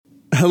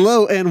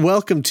Hello and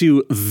welcome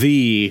to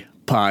the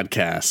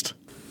podcast.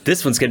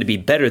 This one's going to be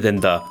better than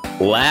the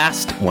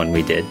last one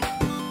we did.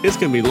 It's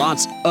going to be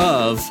lots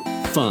of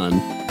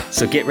fun.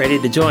 So get ready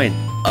to join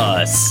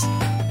us.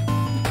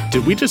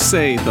 Did we just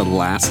say The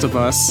Last of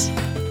Us?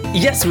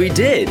 Yes, we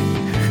did.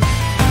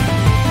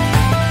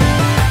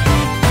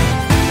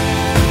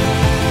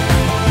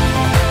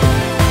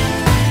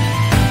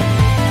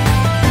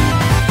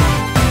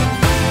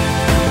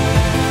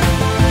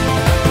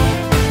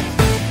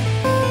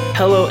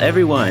 Hello,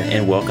 everyone,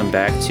 and welcome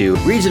back to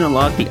Region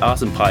Unlocked, the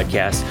awesome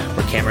podcast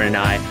where Cameron and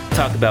I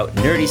talk about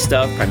nerdy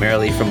stuff,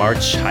 primarily from our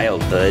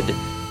childhood.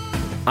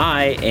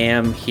 I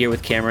am here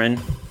with Cameron.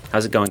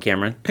 How's it going,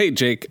 Cameron? Hey,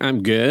 Jake,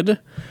 I'm good.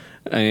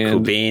 And cool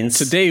beans.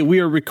 Today we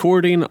are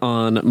recording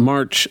on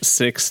March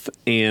 6th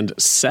and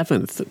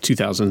 7th,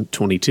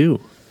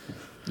 2022.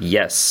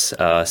 Yes,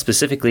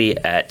 specifically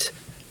at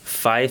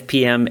 5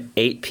 p.m.,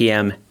 8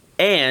 p.m.,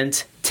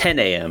 and 10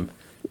 a.m.,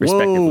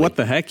 respectively. Whoa, what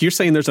the heck? You're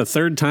saying there's a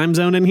third time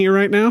zone in here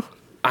right now?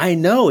 I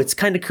know, it's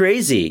kind of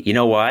crazy. You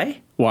know why?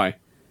 Why?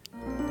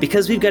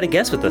 Because we've got a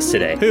guest with us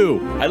today.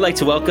 Who? I'd like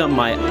to welcome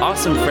my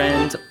awesome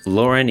friend,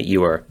 Lauren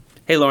Ewer.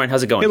 Hey, Lauren,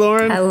 how's it going? Hey,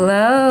 Lauren.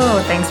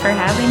 Hello, thanks for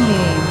having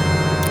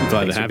me.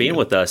 Glad Thanks to for have being you.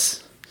 with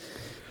us.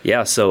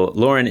 Yeah, so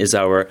Lauren is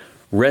our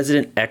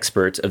resident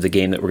expert of the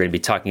game that we're going to be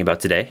talking about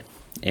today.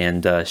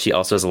 And she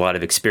also has a lot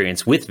of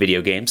experience with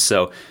video games.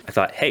 So I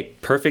thought, hey,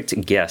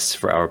 perfect guest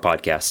for our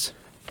podcast.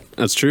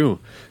 That's true.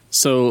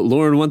 So,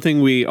 Lauren, one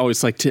thing we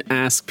always like to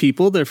ask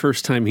people their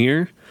first time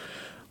here,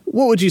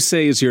 what would you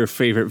say is your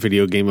favorite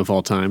video game of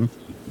all time?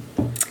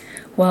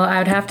 Well, I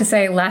would have to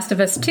say Last of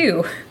Us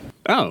 2.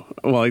 Oh,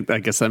 well, I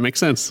guess that makes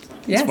sense.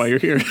 Yes. That's why you're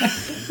here.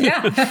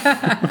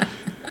 Yeah.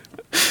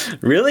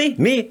 Really?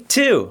 Me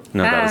too.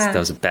 No, that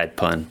was a bad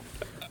pun.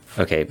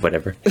 Okay,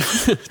 whatever.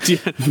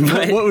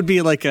 What would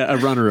be like a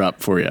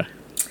runner-up for you?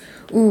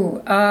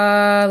 Ooh,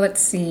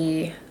 let's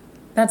see.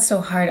 That's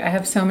so hard. I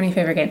have so many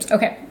favorite games.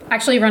 Okay,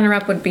 actually,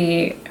 runner-up would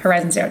be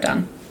Horizon Zero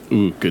Dawn.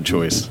 Ooh, good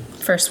choice.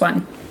 First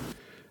one.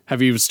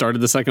 Have you started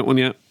the second one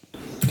yet?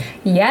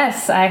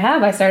 Yes, I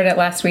have. I started it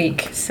last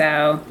week,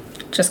 so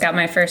just got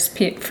my first,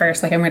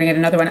 like I'm going to get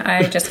another one.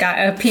 I just got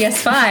a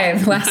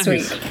PS5 last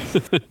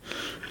week.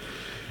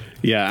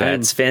 Yeah,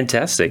 That's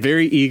fantastic.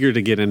 very eager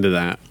to get into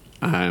that.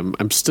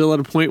 I'm still at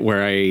a point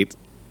where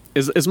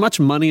as much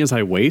money as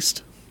I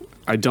waste,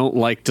 I don't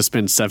like to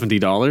spend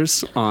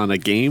 $70 on a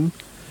game.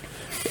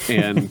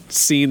 And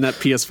seeing that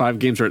PS5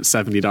 games are at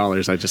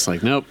 $70, I just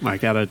like, nope, I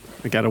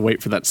gotta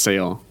wait for that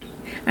sale.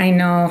 I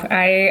know.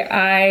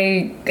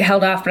 I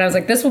held off, but I was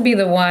like, this will be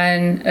the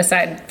one,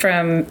 aside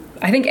from,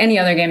 I think any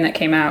other game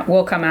that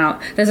will come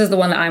out. This is the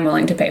one that I'm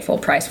willing to pay full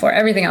price for.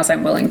 Everything else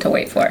I'm willing to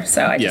wait for.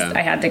 So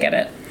I had to get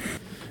it.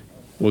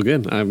 Well,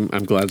 good. I'm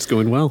glad it's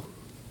going well.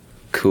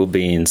 Cool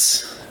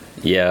beans.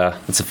 Yeah,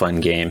 it's a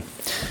fun game.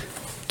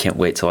 Can't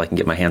wait till I can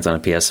get my hands on a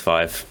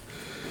PS5.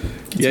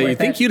 Yeah, you worth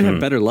think it. you'd have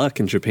better luck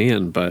in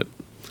Japan, but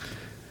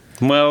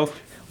Well,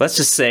 let's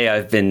just say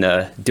I've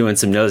been doing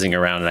some nosing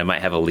around and I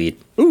might have a lead.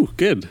 ooh,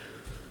 good.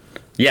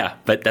 Yeah,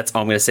 but that's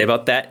all I'm going to say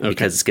about that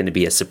because it's going to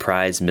be a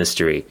surprise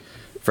mystery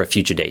for a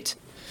future date.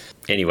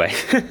 Anyway.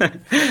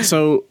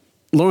 So,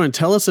 Lauren,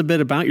 tell us a bit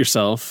about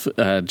yourself.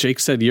 Jake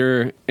said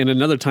you're in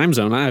another time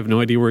zone. I have no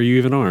idea where you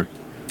even are.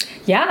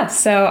 Yeah,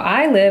 so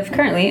I live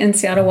currently in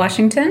Seattle,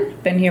 Washington.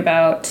 Been here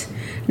about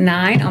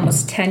 9,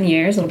 almost 10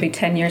 years. It'll be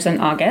 10 years in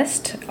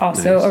August.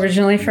 Also Nice.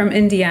 originally from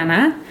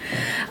Indiana.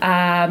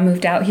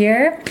 Moved out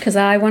here because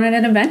I wanted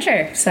an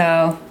adventure.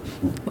 So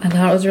I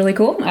thought it was really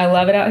cool. I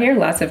love it out here.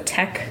 Lots of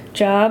tech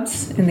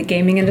jobs in the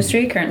gaming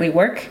industry. Currently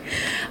work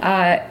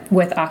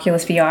with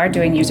Oculus VR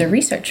doing user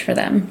research for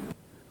them.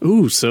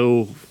 Ooh,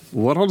 so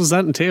what all does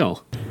that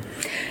entail?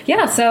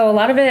 Yeah, so a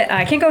lot of it,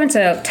 I can't go into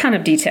a ton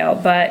of detail,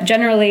 but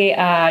generally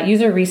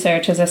user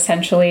research is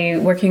essentially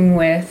working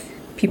with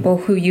people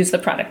who use the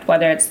product,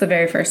 whether it's the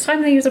very first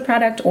time they use a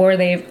product or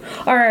they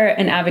are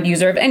an avid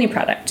user of any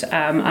product.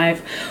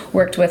 I've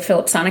worked with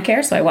Philips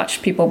Sonicare, so I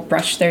watch people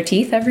brush their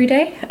teeth every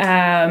day.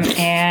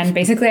 And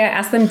basically I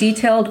ask them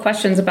detailed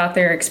questions about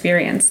their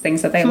experience,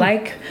 things that they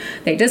like,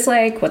 they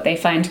dislike, what they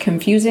find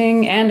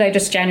confusing, and I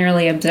just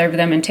generally observe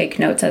them and take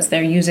notes as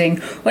they're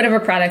using whatever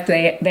product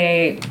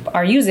they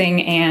are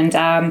using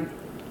and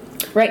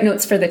write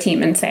notes for the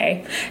team and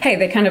say, hey,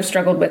 they kind of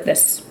struggled with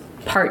this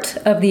part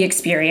of the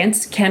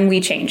experience. Can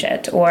we change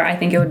it? Or I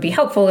think it would be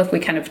helpful if we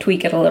kind of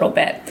tweak it a little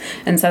bit.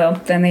 And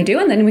so then they do,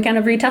 and then we kind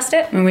of retest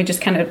it, and we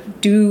just kind of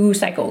do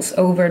cycles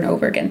over and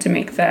over again to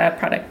make the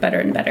product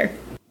better and better.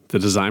 The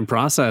design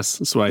process.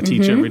 That's what I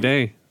teach every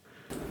day.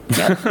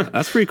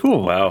 That's pretty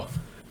cool. Wow.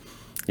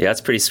 Yeah,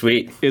 it's pretty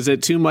sweet. Is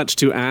it too much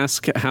to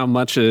ask how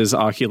much is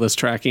Oculus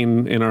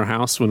tracking in our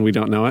house when we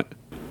don't know it?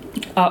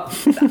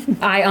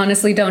 I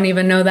honestly don't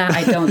even know that.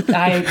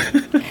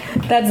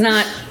 That's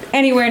not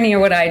anywhere near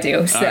what I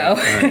do. So,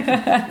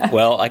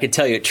 Well, I can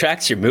tell you it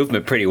tracks your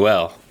movement pretty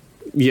well.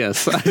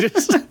 Yes.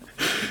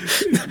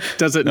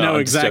 Does it know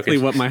I'm just exactly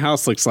joking. what my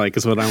house looks like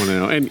is what I want to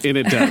know. And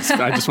it does.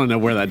 I just want to know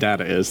where that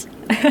data is.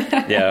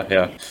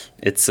 Yeah.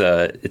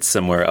 It's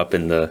somewhere up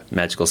in the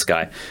magical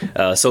sky.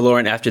 So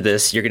Lauren, after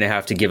this, you're going to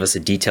have to give us a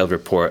detailed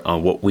report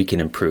on what we can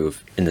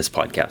improve in this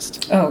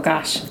podcast. Oh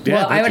gosh. Yeah,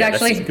 Well, I would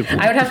that's a actually, good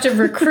point. I would have to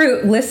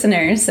recruit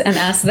listeners and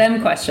ask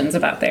them questions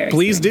about their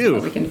Please do.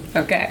 experience.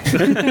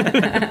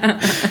 Okay.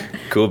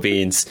 Cool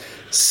beans.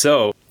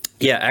 So,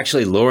 yeah,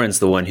 actually, Lauren's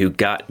the one who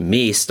got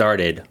me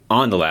started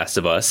on The Last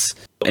of Us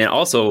and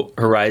also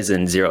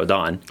Horizon Zero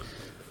Dawn.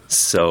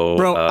 So,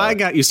 Bro, I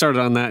got you started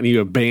on that and you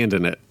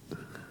abandoned it.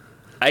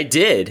 I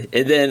did.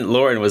 And then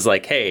Lauren was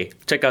like, hey,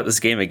 check out this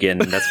game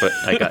again. And that's what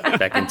I got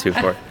back into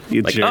for.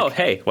 You like, jerk. oh,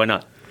 hey, why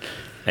not?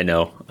 I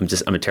know.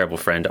 I'm a terrible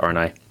friend, aren't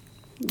I?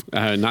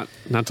 Not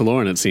to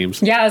Lauren, it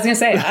seems. Yeah, I was going to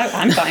say,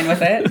 I'm fine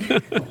with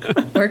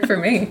it. Worked for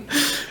me.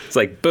 It's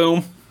like,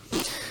 boom.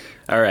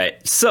 All right.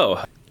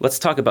 So let's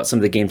talk about some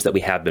of the games that we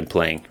have been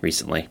playing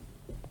recently.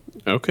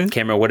 Okay.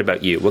 Cameron, what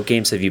about you? What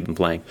games have you been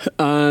playing?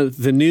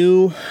 The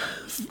new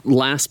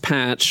last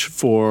patch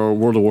for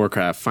World of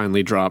Warcraft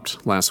finally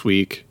dropped last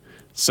week.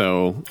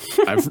 So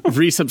I've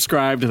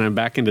resubscribed and I'm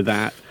back into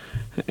that.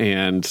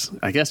 And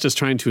I guess just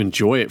trying to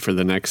enjoy it for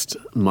the next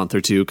month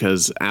or two,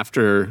 because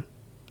after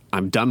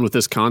I'm done with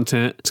this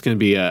content, it's going to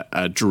be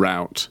a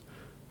drought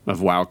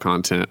of WoW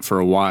content for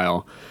a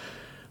while.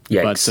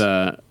 Yikes.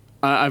 But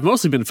I've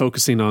mostly been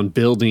focusing on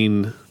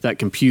building that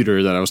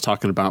computer that I was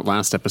talking about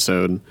last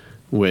episode,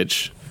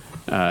 which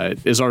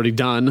is already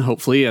done,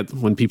 hopefully,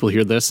 when people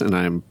hear this. And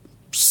I'm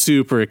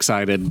super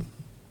excited,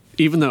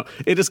 even though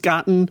it has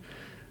gotten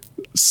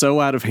so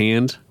out of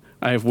hand.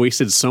 I have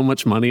wasted so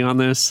much money on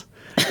this.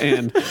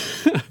 And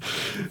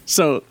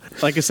so,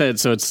 like I said,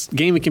 so it's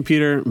gaming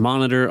computer,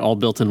 monitor, all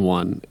built in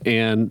one.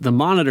 And the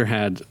monitor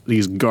had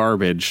these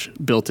garbage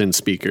built-in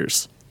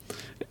speakers.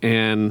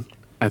 And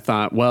I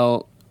thought,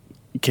 well,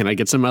 can I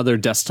get some other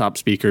desktop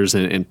speakers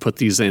and put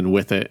these in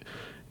with it?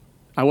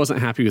 I wasn't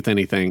happy with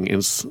anything.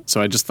 And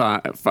so I just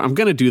thought, if I'm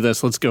going to do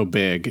this, let's go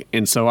big.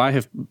 And so I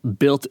have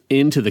built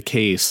into the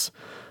case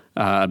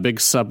a big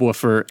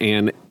subwoofer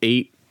and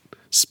 8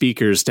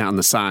 speakers down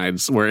the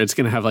sides, where it's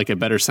going to have like a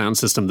better sound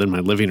system than my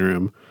living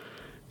room.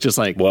 Just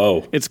like,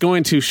 whoa, it's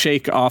going to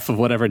shake off of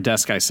whatever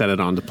desk I set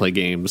it on to play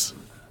games.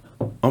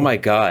 Oh my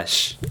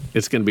gosh.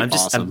 It's going to be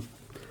awesome.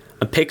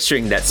 I'm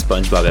picturing that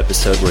SpongeBob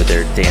episode where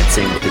they're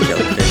dancing with the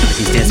jellyfish.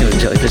 He's dancing with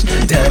the jellyfish.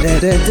 Da, da,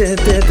 da, da,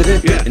 da,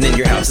 da. Yeah. And then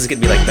your house is going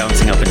to be like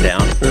bouncing up and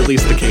down. Or at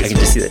least the case. I can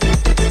just see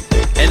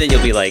that. And then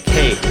you'll be like,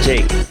 hey,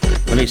 Jake,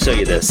 let me show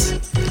you this.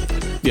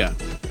 Yeah.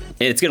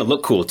 And it's going to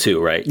look cool too,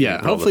 right?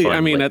 Yeah. Hopefully,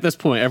 I mean, at this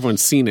point,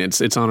 everyone's seen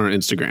it. It's on our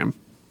Instagram,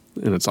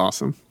 and it's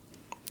awesome.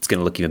 It's going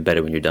to look even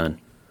better when you're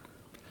done.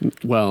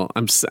 Well,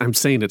 I'm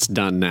saying it's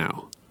done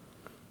now.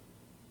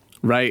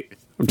 Right?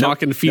 I'm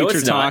talking future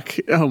it's not. talk.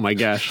 Oh my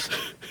gosh.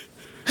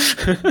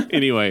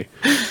 Anyway.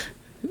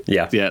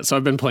 Yeah. So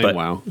I've been playing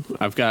WoW.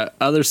 I've got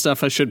other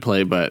stuff I should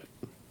play, but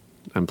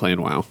I'm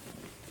playing WoW. All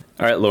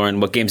right, Lauren,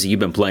 what games have you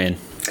been playing?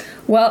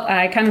 Well,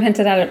 I kind of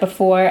hinted at it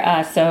before.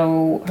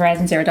 So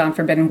Horizon Zero Dawn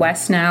Forbidden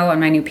West now on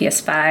my new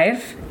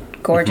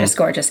PS5. Gorgeous,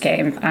 gorgeous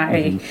game.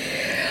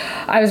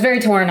 I was very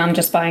torn on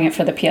just buying it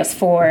for the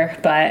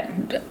PS4, but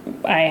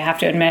I have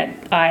to admit,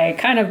 I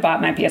kind of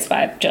bought my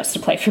PS5 just to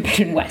play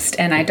Forbidden West,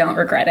 and I don't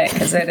regret it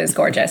because it is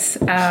gorgeous.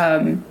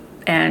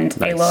 And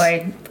Nice.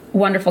 Aloy,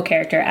 wonderful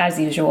character as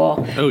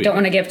usual. Oh, yeah. Don't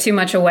want to give too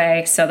much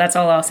away, so that's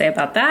all I'll say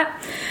about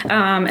that.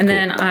 And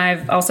then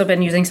I've also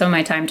been using some of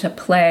my time to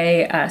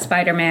play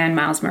Spider-Man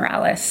Miles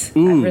Morales.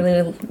 Ooh. I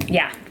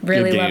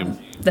really Good love game.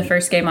 the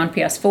first game on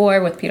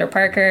PS4 with Peter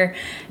Parker,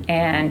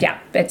 and yeah,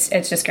 it's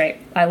just great.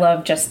 I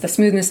love just the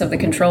smoothness of the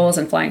controls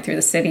and flying through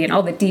the city and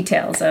all the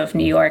details of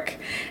New York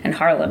and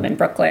Harlem and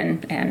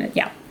Brooklyn, and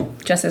yeah,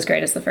 just as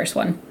great as the first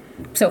one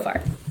so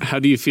far. How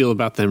do you feel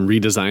about them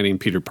redesigning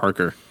Peter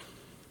Parker?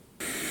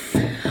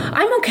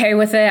 I'm okay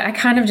with it. I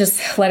kind of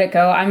just let it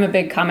go. I'm a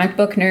big comic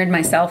book nerd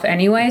myself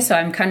anyway, so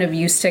I'm kind of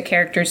used to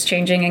characters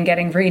changing and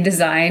getting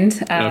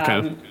redesigned.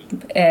 Okay.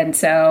 And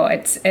so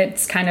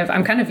it's kind of,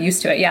 I'm kind of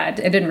used to it. Yeah, it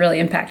didn't really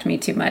impact me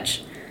too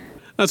much.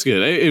 That's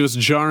good. It was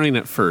jarring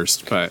at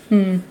first, but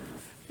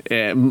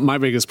my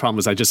biggest problem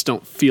is I just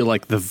don't feel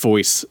like the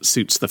voice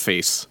suits the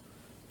face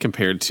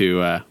compared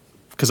to,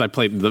 because I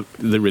played the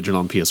original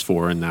on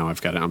PS4 and now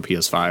I've got it on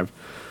PS5.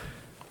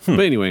 But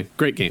anyway,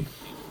 great game.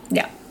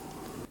 Yeah.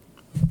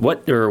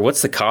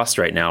 What's the cost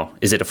right now?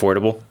 Is it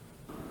affordable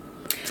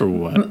For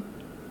what?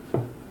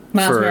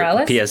 Miles for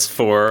Morales?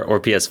 PS4 or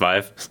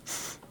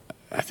PS5?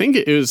 I think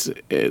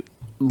it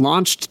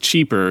launched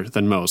cheaper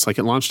than most. Like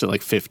it launched at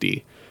like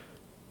 $50.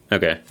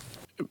 Okay.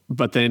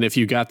 But then if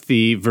you got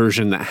the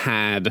version that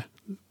had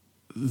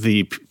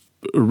the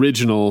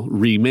original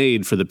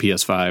remade for the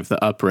PS5,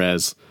 the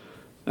up-res,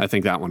 I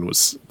think that one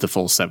was the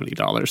full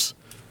 $70.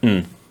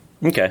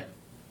 Okay.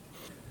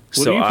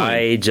 What So are you I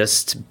playing?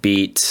 just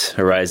beat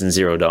Horizon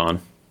Zero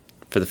Dawn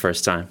for the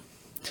first time.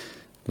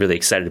 Really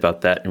excited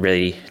about that and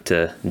ready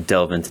to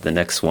delve into the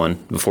next one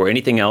before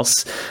anything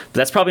else. But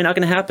that's probably not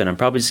going to happen. I'm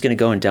probably just going to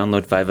go and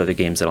download 5 other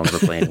games that I'll never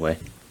play anyway.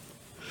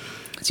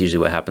 That's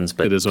usually what happens.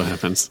 But it is what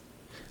happens.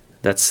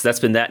 That's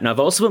been that. And I've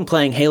also been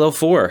playing Halo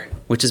 4,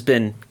 which has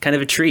been kind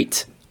of a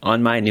treat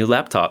on my new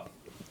laptop.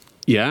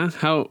 Yeah?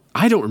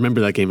 I don't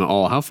remember that game at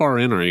all. How far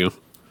in are you?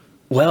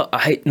 Well,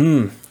 I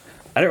don't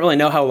really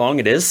know how long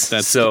it is.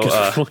 That's so a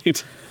good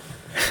point.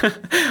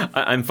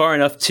 I'm far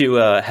enough to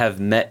have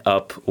met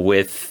up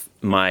with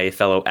my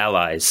fellow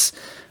allies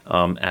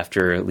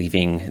after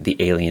leaving the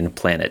alien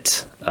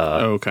planet.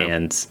 Okay.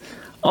 And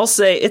I'll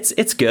say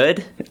it's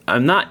good.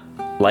 I'm not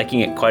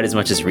liking it quite as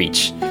much as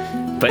Reach,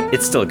 but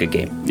it's still a good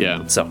game.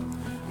 Yeah. So,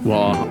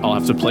 well, I'll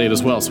have to play it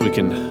as well so we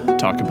can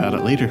talk about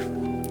it later.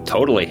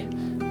 totally.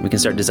 We can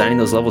start designing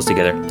those levels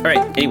together. All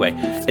right, anyway,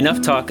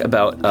 enough talk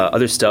about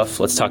other stuff.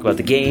 Let's talk about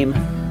the game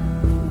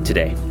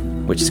today,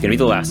 which is going to be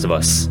The Last of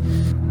Us.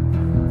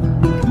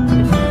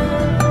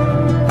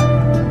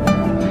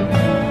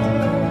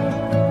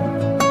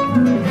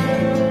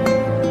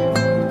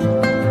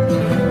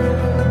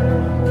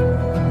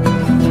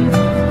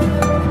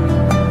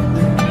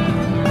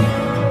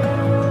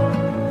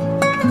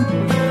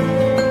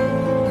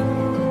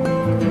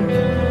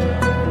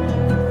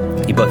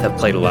 You both have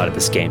played a lot of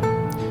this game.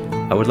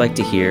 I would like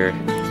to hear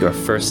your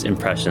first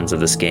impressions of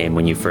this game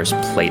when you first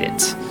played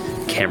it.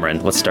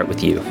 Cameron, let's start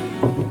with you.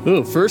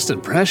 Oh, first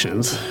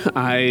impressions.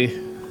 I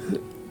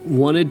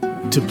wanted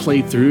to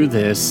play through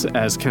this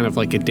as kind of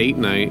like a date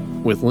night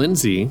with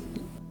Lindsay,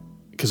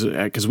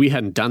 because we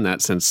hadn't done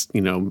that since,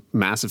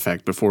 Mass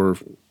Effect, before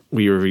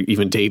we were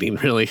even dating,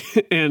 really.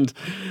 And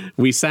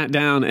we sat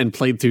down and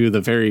played through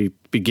the very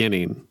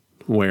beginning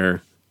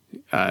where,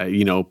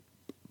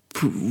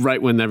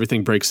 right when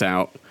everything breaks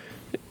out.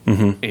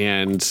 Mm-hmm.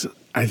 And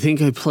I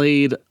think I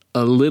played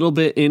a little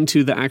bit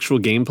into the actual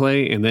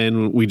gameplay, and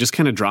then we just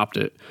kind of dropped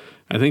it.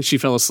 I think she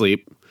fell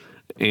asleep,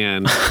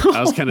 and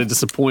I was kind of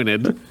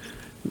disappointed.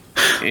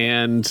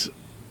 And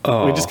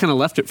we just kind of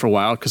left it for a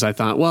while because I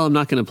thought, well, I'm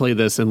not going to play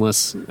this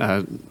unless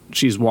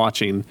she's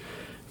watching.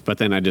 But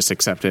then I just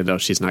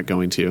accepted, she's not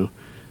going to.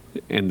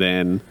 And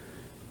then,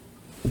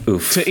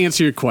 to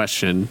answer your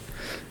question,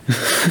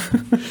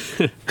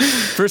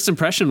 first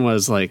impression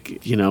was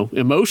like,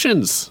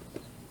 emotions.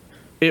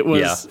 It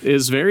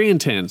was very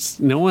intense.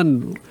 No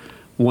one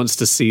wants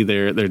to see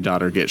their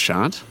daughter get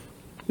shot.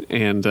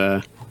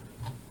 And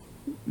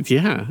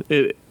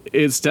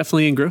it's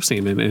definitely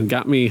engrossing and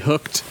got me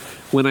hooked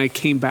when I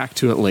came back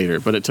to it later,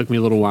 but it took me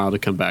a little while to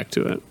come back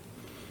to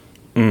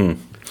it.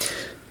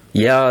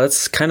 Yeah,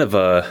 that's kind of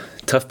a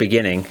tough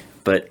beginning,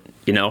 but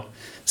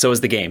so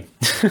is the game.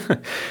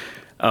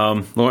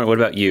 Lauren, what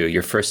about you?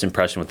 Your first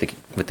impression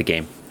with the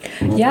game?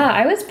 Yeah,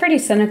 I was pretty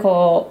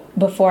cynical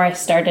before I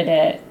started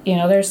it.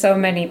 There's so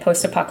many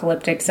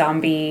post-apocalyptic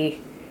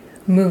zombie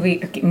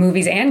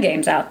movies and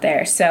games out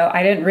there, so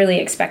I didn't really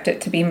expect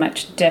it to be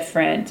much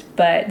different.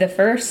 But the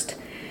first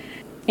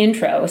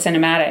intro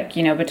cinematic,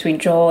 between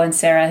Joel and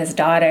Sarah, his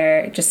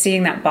daughter, just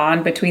seeing that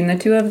bond between the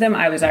two of them,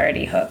 I was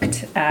already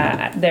hooked.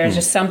 There's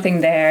just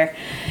something there,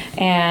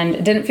 and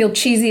it didn't feel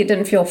cheesy. It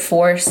didn't feel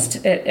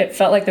forced. It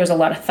felt like there was a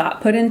lot of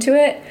thought put into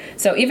it.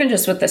 So even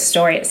just with the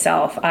story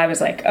itself, I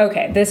was like,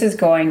 okay, this is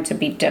going to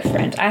be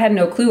different. I had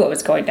no clue what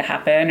was going to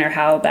happen or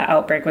how the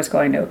outbreak was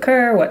going to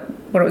occur, what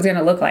it was going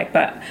to look like,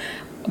 but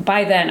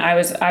by then I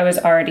was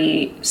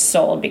already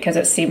sold because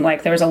it seemed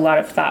like there was a lot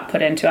of thought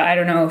put into it. I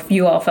don't know if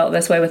you all felt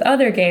this way with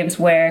other games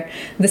where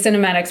the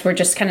cinematics were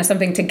just kind of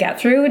something to get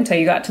through until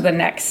you got to the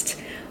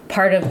next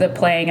part of the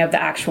playing of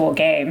the actual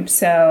game.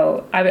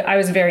 So I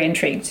was very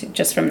intrigued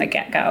just from the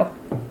get-go.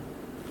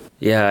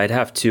 Yeah, I'd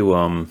have to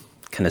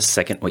kind of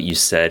second what you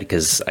said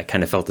because I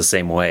kind of felt the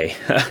same way.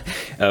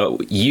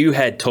 You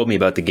had told me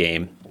about the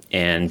game,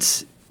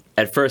 and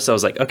at first I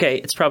was like, okay,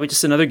 it's probably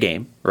just another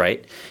game,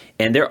 right?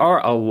 And there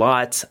are a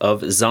lot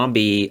of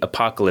zombie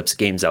apocalypse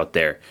games out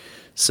there.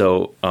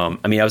 So, I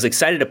was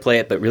excited to play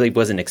it, but really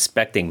wasn't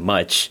expecting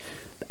much.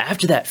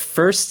 After that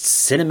first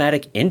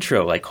cinematic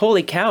intro, like,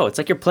 holy cow, it's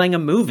like you're playing a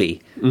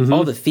movie. Mm-hmm.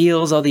 All the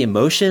feels, all the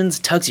emotions,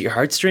 tugs at your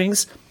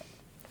heartstrings.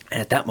 And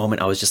at that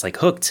moment, I was just like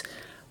hooked.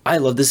 I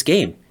love this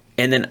game.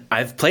 And then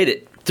I've played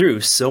it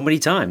through so many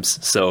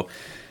times. So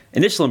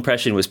initial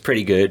impression was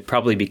pretty good,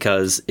 probably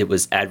because it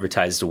was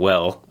advertised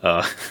well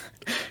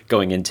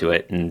going into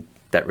it. And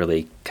that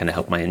really kind of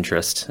helped my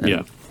interest. And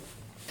yeah.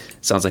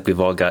 Sounds like we've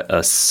all got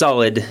a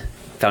solid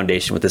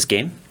foundation with this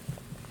game.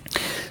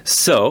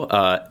 So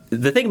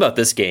the thing about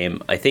this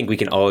game, I think we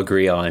can all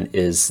agree on,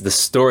 is the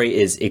story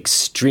is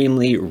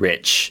extremely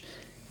rich.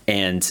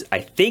 And I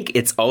think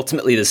it's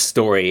ultimately the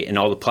story and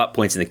all the plot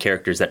points and the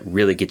characters that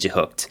really get you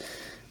hooked.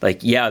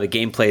 Like, yeah, the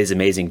gameplay is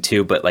amazing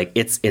too, but like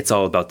it's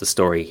all about the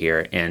story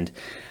here. And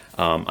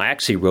I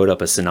actually wrote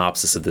up a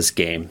synopsis of this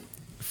game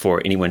for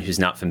anyone who's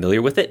not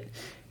familiar with it.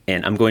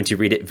 And I'm going to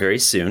read it very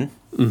soon.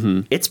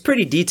 Mm-hmm. It's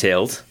pretty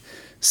detailed,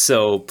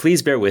 so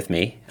please bear with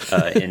me.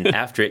 And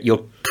after it,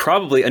 you'll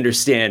probably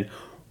understand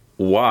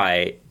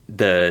why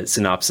the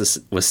synopsis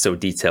was so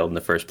detailed in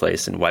the first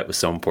place and why it was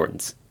so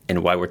important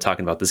and why we're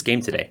talking about this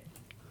game today.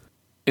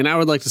 And I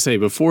would like to say,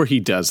 before he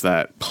does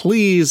that,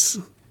 please,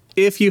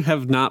 if you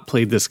have not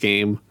played this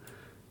game,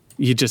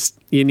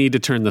 you need to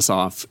turn this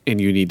off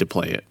and you need to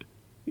play it.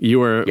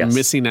 You are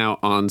missing out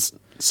on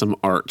some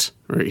art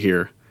right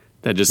here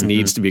that just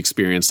needs to be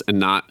experienced, and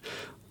not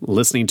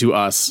listening to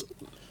us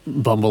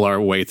bumble our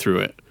way through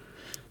it.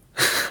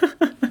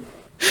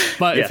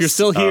 But if you're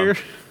still here,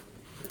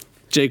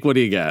 Jake, what do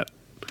you got?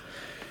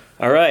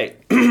 All right.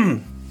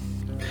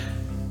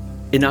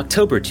 In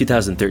October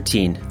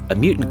 2013, a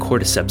mutant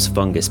cordyceps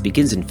fungus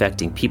begins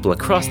infecting people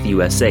across the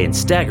USA in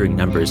staggering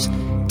numbers,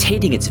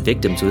 tainting its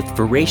victims with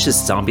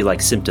voracious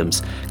zombie-like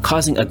symptoms,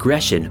 causing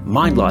aggression,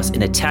 mind loss,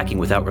 and attacking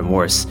without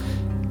remorse.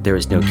 There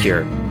is no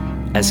cure.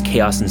 As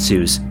chaos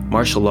ensues,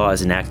 martial law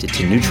is enacted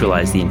to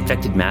neutralize the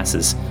infected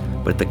masses,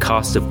 but at the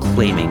cost of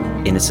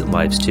claiming innocent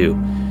lives too.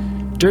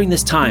 During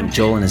this time,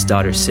 Joel and his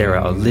daughter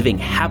Sarah are living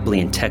happily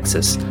in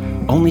Texas,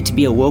 only to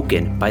be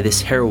awoken by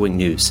this harrowing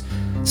news.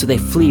 So they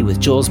flee with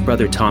Joel's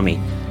brother Tommy.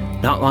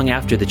 Not long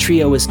after, the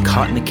trio is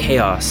caught in the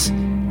chaos,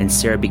 and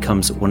Sarah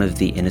becomes one of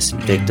the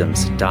innocent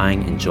victims,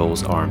 dying in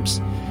Joel's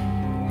arms.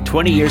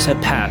 20 years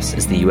have passed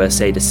as the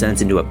USA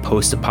descends into a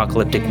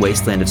post-apocalyptic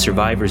wasteland of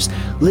survivors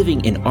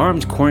living in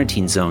armed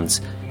quarantine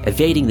zones,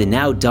 evading the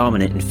now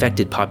dominant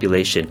infected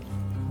population.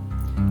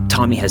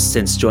 Tommy has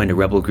since joined a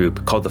rebel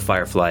group called the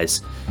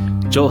Fireflies.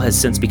 Joel has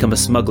since become a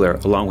smuggler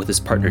along with his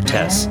partner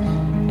Tess,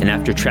 and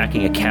after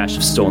tracking a cache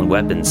of stolen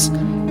weapons,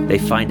 they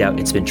find out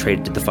it's been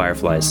traded to the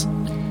Fireflies.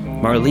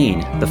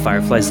 Marlene, the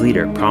Fireflies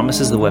leader,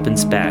 promises the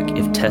weapons back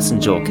if Tess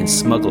and Joel can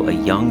smuggle a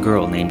young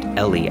girl named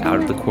Ellie out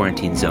of the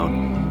quarantine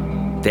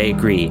zone. They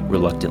agree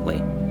reluctantly.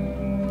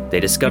 They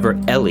discover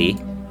Ellie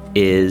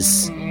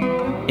is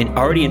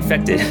already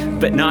infected,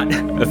 but not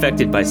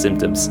affected by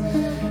symptoms.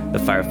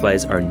 The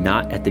Fireflies are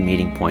not at the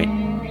meeting point,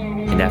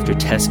 and after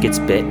Tess gets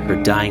bit,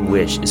 her dying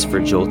wish is for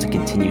Joel to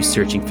continue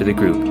searching for the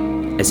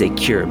group, as a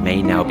cure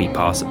may now be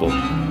possible.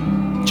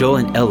 Joel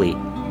and Ellie,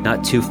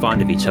 not too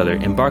fond of each other,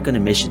 embark on a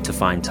mission to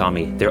find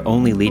Tommy, their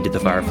only lead to the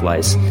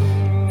Fireflies.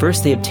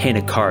 First, they obtain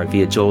a car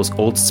via Joel's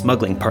old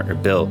smuggling partner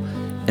Bill,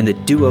 and the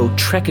duo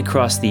trek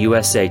across the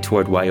USA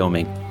toward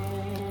Wyoming.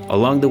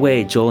 Along the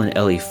way, Joel and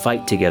Ellie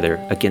fight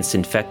together against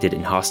infected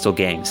and hostile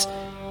gangs,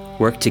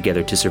 work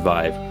together to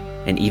survive,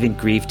 and even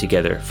grieve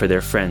together for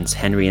their friends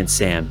Henry and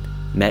Sam,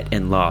 met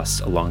and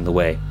lost along the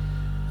way.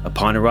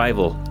 Upon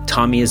arrival,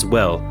 Tommy is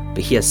well,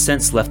 but he has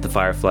since left the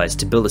Fireflies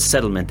to build a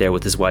settlement there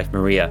with his wife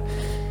Maria.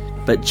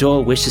 But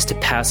Joel wishes to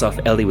pass off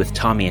Ellie with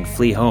Tommy and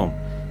flee home.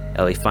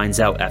 Ellie finds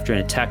out after an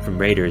attack from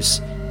raiders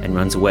and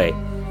runs away.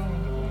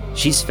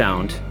 She's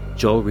found.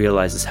 Joel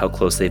realizes how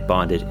close they've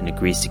bonded and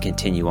agrees to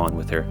continue on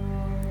with her.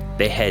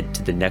 They head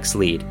to the next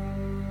lead,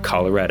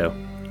 Colorado.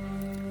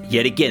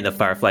 Yet again, the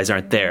Fireflies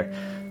aren't there,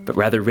 but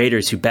rather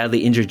raiders who badly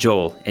injure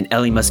Joel, and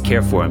Ellie must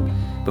care for him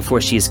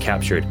before she is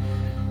captured.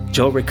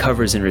 Joel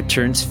recovers and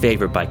returns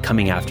favor by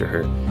coming after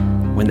her.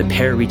 When the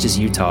pair reaches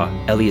Utah,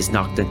 Ellie is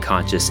knocked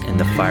unconscious and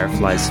the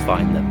Fireflies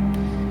find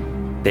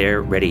them.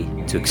 They're ready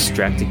to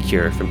extract a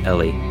cure from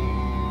Ellie,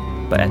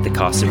 but at the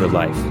cost of her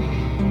life.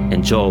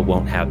 And Joel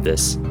won't have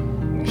this.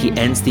 He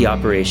ends the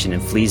operation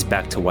and flees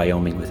back to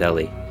Wyoming with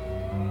Ellie.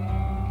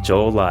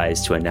 Joel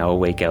lies to a now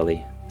awake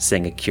Ellie,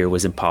 saying a cure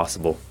was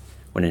impossible,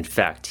 when in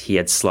fact he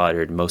had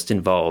slaughtered most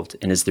involved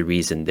and is the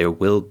reason there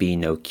will be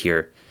no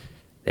cure.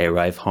 They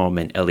arrive home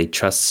and Ellie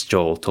trusts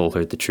Joel told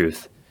her the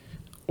truth.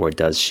 Or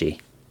does she?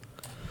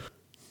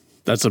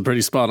 That's a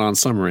pretty spot-on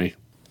summary.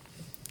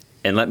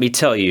 And let me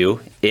tell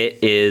you,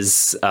 it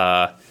is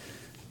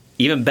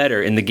even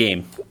better in the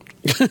game.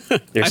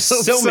 There's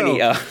so many...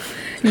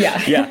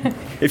 yeah.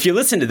 If you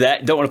listen to that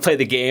and don't want to play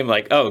the game,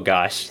 like, oh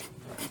gosh.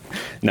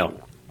 No.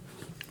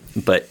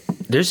 But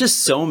there's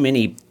just so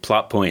many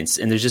plot points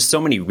and there's just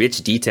so many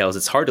rich details.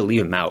 It's hard to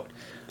leave them out.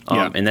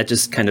 And that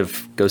just kind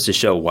of goes to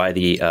show why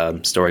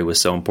the story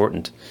was so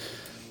important.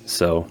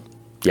 So,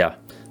 yeah.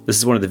 This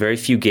is one of the very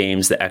few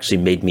games that actually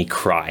made me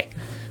cry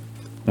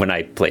when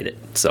I played it.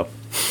 So,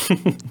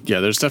 yeah,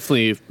 there's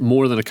definitely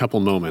more than a couple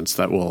moments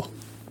that will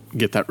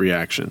get that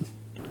reaction.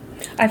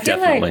 I feel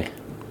like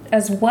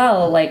as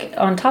well, like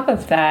on top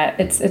of that,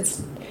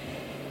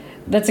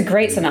 that's a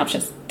great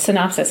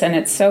synopsis, and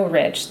it's so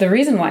rich. The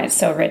reason why it's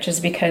so rich is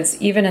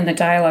because even in the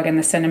dialogue and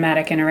the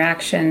cinematic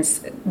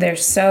interactions,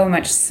 there's so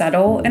much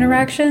subtle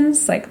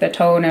interactions, like the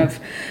tone of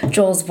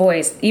Joel's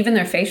voice, even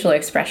their facial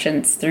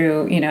expressions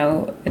through,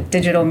 a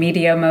digital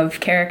medium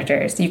of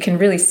characters. You can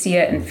really see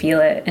it and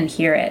feel it and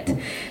hear it.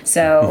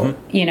 So,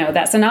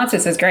 that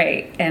synopsis is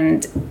great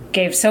and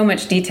gave so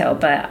much detail.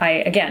 But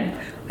I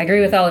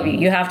agree with all of you.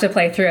 You have to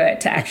play through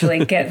it to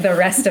actually get the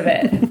rest of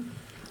it.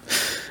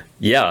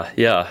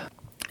 Yeah.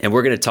 And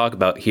we're going to talk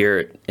about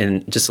here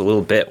in just a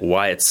little bit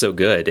why it's so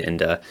good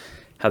and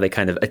how they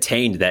kind of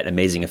attained that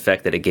amazing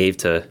effect that it gave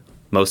to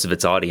most of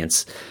its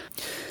audience.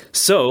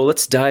 So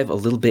let's dive a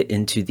little bit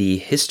into the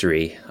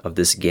history of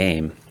this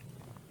game.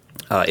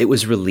 It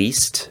was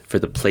released for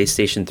the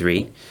PlayStation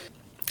 3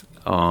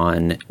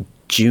 on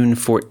June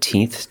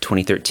 14th,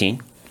 2013.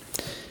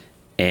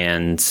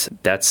 And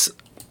that's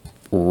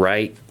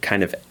right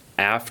kind of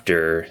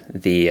after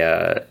the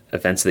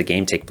events of the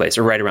game take place,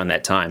 or right around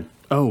that time.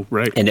 Oh,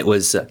 right. And it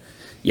was,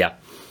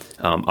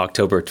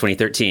 October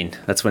 2013.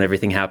 That's when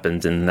everything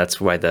happened, and that's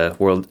when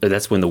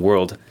the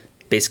world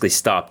basically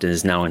stopped and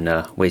is now in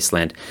a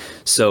wasteland.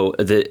 So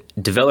the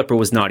developer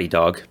was Naughty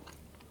Dog.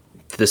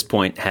 To this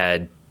point,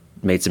 had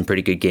made some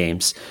pretty good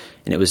games,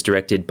 and it was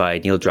directed by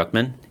Neil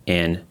Druckmann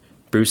and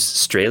Bruce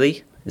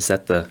Straley. Is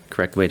that the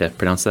correct way to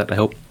pronounce that? I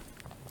hope.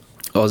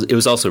 It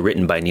was also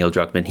written by Neil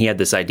Druckmann. He had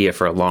this idea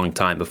for a long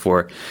time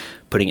before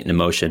putting it into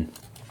motion.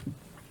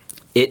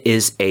 It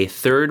is a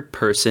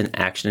third-person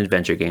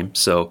action-adventure game,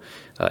 so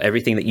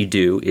everything that you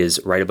do is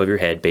right above your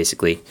head,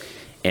 basically,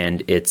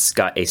 and it's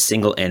got a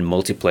single and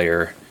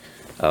multiplayer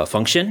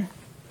function.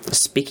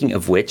 Speaking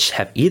of which,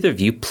 have either of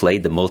you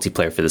played the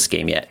multiplayer for this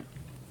game yet?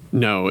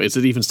 No. Is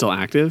it even still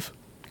active?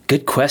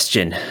 Good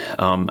question.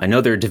 I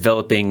know they're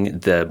developing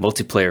the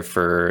multiplayer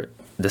for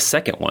the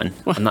second one.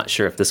 What? I'm not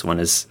sure if this one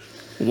is...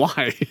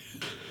 Why?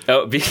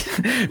 Oh,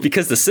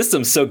 because the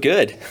system's so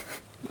good.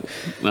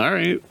 All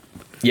right.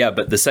 Yeah,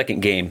 but the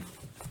second game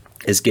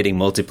is getting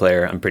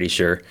multiplayer, I'm pretty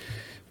sure,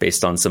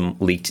 based on some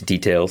leaked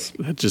details.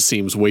 That just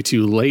seems way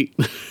too late.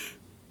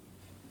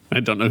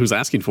 I don't know who's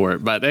asking for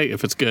it, but hey,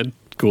 if it's good,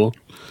 cool.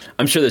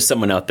 I'm sure there's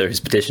someone out there who's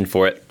petitioned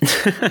for it.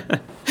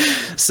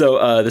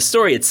 So the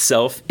story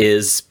itself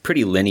is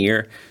pretty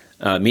linear,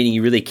 meaning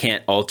you really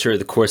can't alter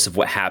the course of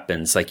what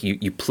happens. Like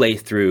you play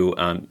through,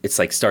 it's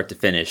like start to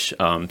finish,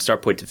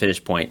 start point to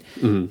finish point,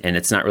 and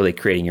it's not really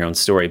creating your own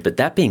story. But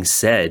that being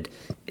said,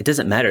 it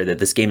doesn't matter that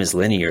this game is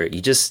linear.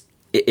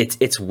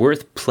 It's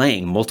worth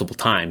playing multiple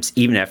times,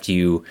 even after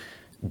you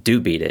do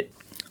beat it.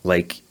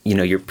 Like,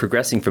 you're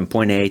progressing from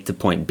point A to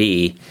point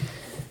B,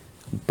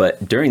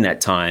 but during that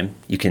time,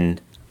 you can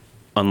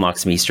unlock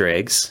some Easter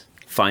eggs,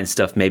 find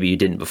stuff maybe you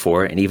didn't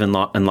before, and even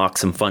unlock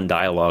some fun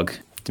dialogue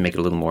to make it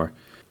a little more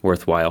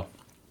worthwhile.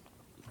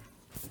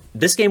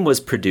 This game was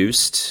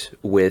produced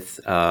with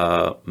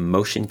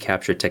motion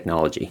capture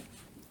technology.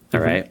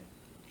 All right.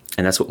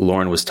 And that's what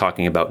Lauren was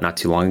talking about not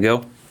too long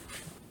ago.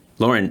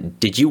 Lauren,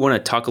 did you want to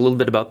talk a little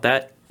bit about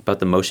that, about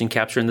the motion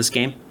capture in this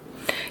game?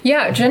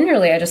 Yeah,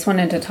 generally, I just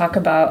wanted to talk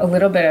about a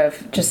little bit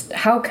of just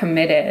how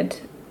committed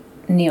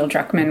Neil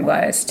Druckmann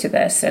was to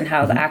this and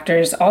how the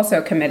actors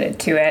also committed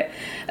to it.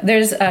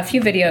 There's a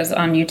few videos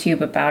on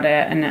YouTube about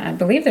it, and I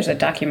believe there's a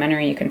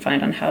documentary you can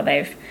find on how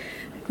they've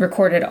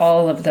recorded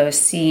all of those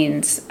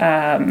scenes.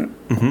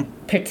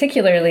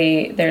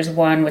 Particularly, there's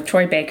one with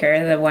Troy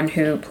Baker, the one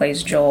who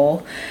plays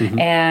Joel,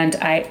 and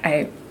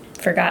I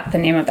forgot the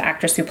name of the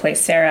actress who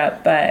plays Sarah,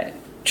 but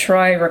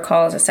Troy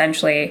recalls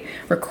essentially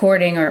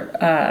recording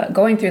or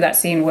going through that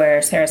scene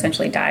where Sarah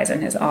essentially dies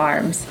in his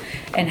arms,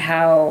 and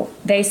how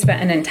they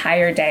spent an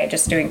entire day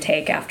just doing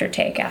take after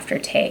take after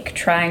take,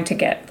 trying to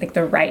get like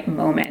the right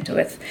moment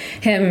with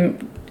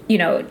him,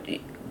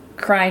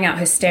 crying out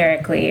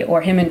hysterically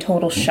or him in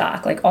total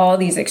shock, like all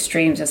these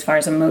extremes as far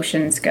as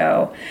emotions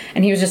go.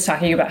 And he was just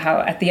talking about how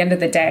at the end of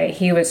the day,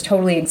 he was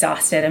totally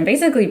exhausted and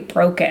basically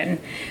broken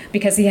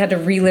because he had to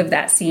relive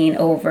that scene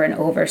over and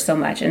over so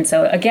much. And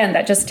so again,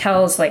 that just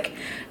tells like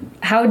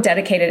how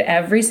dedicated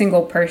every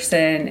single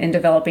person in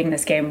developing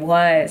this game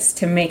was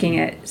to making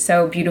it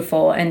so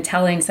beautiful and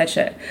telling such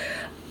a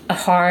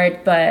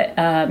hard but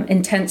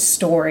intense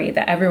story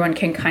that everyone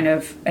can kind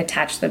of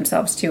attach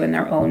themselves to in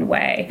their own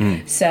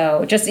way.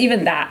 So just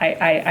even that,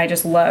 I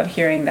just love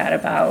hearing that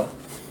about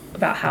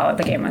how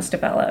the game was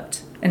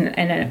developed in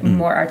a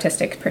more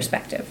artistic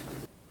perspective.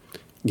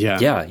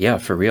 Yeah,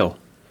 for real.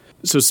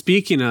 So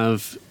speaking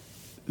of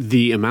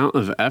the amount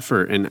of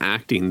effort and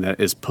acting that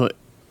is put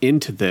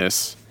into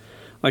this,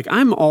 like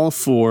I'm all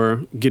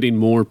for getting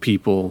more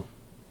people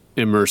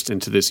immersed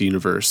into this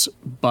universe,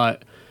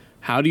 but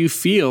how do you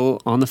feel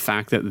on the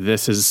fact that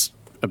this is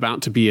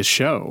about to be a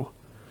show?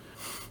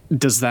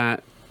 Does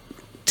that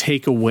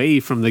take away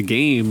from the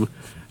game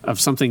of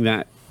something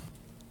that,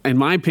 in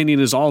my opinion,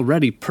 is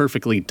already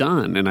perfectly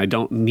done, and I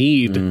don't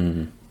need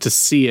to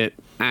see it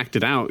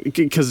acted out?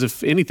 Because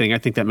if anything, I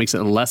think that makes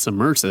it less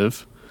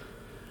immersive,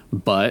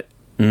 but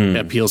it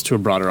appeals to a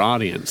broader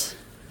audience.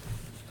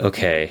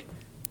 Okay,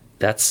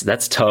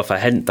 that's tough. I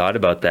hadn't thought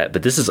about that,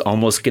 but this is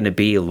almost going to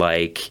be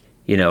like,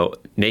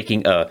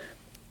 making a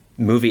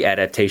movie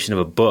adaptation of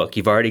a book.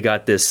 You've already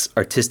got this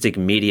artistic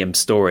medium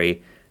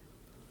story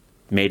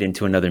made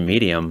into another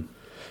medium,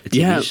 a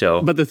TV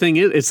show. But the thing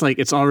is, it's like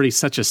it's already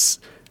such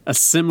a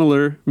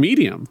similar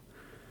medium.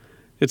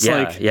 It's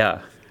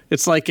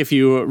it's like if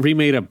you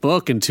remade a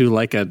book into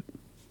like a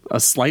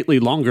slightly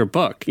longer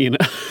book,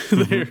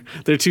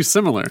 they're too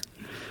similar.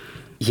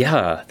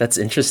 Yeah, that's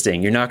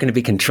interesting. You're not going to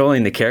be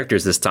controlling the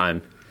characters this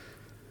time.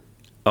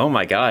 Oh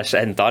my gosh, I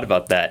hadn't thought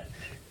about that.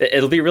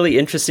 It'll be really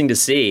interesting to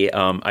see.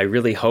 I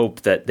really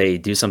hope that they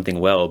do something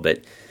well.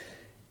 But,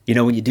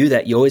 when you do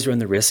that, you always run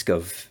the risk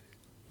of,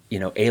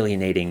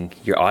 alienating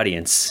your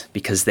audience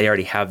because they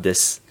already have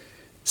this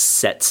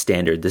set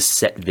standard, this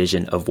set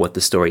vision of what the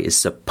story is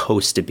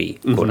supposed to be,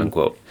 quote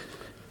unquote.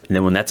 And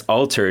then when that's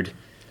altered,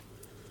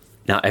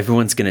 now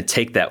everyone's going to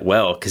take that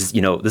well because,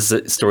 this is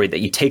a story that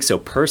you take so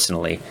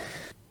personally.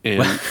 And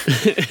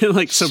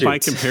by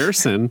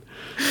comparison,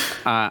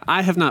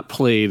 I have not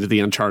played the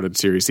Uncharted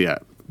series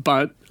yet.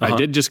 But I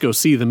did just go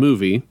see the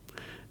movie,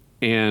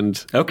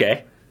 and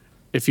Okay.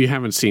 if you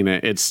haven't seen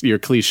it, it's your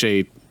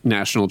cliche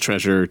National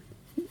Treasure,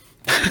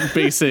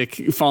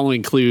 basic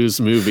following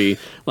clues movie.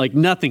 Like,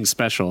 nothing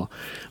special.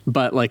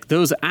 But, like,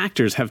 those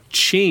actors have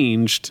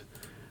changed.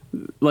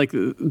 Like,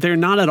 they're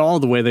not at all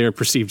the way they are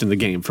perceived in the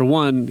game. For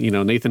one, you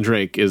know, Nathan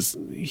Drake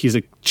he's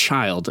a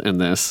child in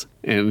this,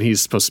 and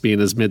he's supposed to be in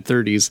his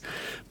mid-30s.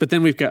 But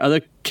then we've got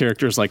other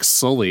characters like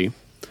Sully,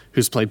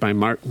 who's played by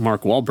Mark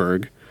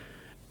Wahlberg,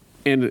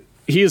 and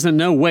he is in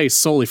no way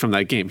Sully from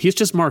that game. He's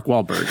just Mark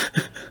Wahlberg,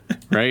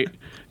 right?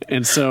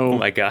 And so, Oh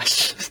my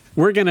gosh.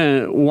 we're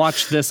gonna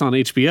watch this on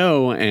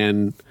HBO,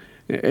 and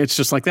it's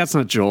just like, that's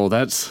not Joel.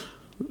 That's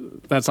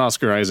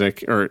Oscar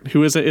Isaac, or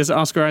who is it? Is it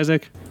Oscar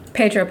Isaac?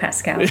 Pedro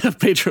Pascal.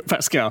 Pedro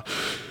Pascal.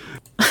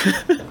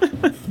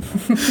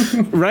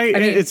 Right?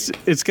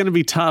 It's going to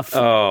be tough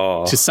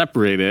to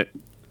separate it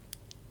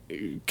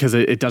because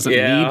it doesn't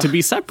need to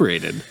be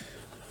separated.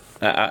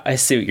 I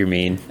see what you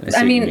mean.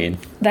 I mean,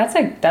 that's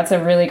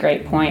a really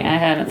great point. I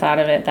hadn't thought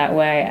of it that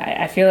way.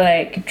 I feel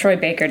like Troy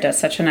Baker does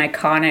such an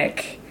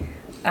iconic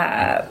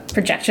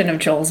projection of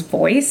Joel's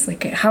voice.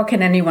 Like, how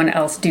can anyone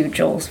else do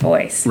Joel's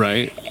voice?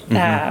 Right.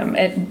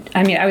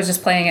 I was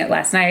just playing it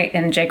last night,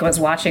 and Jake was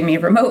watching me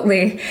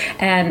remotely,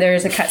 and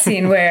there's a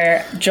cutscene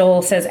where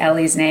Joel says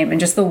Ellie's name, and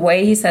just the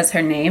way he says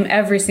her name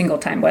every single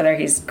time, whether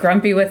he's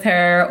grumpy with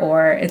her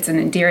or it's an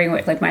endearing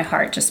way, like, my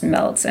heart just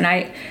melts. And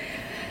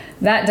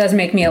that does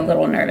make me a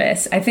little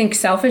nervous. I think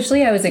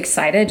selfishly I was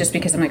excited just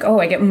because I'm like, oh,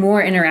 I get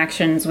more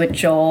interactions with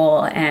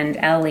Joel and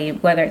Ellie,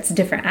 whether it's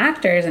different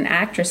actors and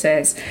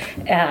actresses.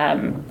 I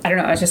don't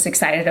know, I was just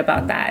excited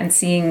about that and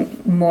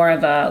seeing more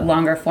of a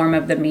longer form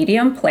of the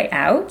medium play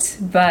out.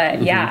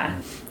 But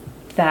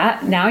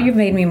that now you've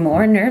made me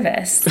more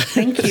nervous.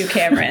 Thank you,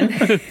 Cameron.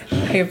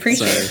 I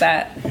appreciate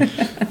that.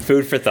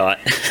 food for thought.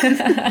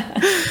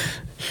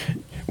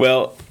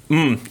 Well,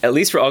 at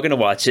least we're all going to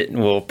watch it, and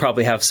we'll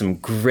probably have some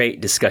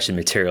great discussion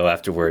material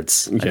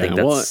afterwards. Yeah, I think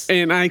that's...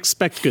 and I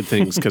expect good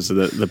things because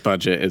of the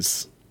budget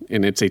is,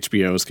 and it's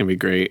HBO, is going to be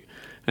great.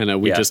 I know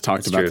we just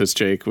talked about this,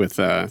 Jake, with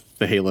the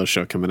Halo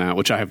show coming out,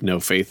 which I have no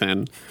faith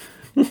in.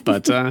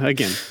 But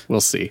again,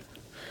 we'll see.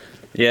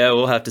 Yeah,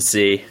 we'll have to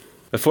see.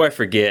 Before I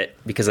forget,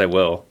 because I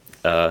will,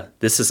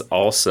 this is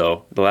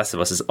also, The Last of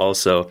Us is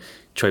also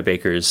Troy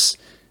Baker's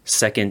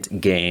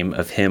second game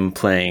of him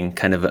playing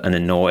kind of an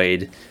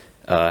annoyed,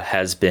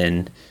 has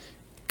been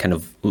kind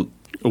of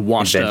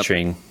washed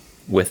adventuring up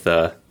with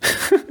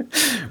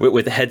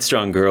with a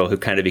headstrong girl who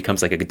kind of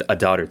becomes like a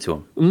daughter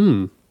to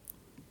him.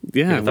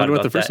 Yeah, I wonder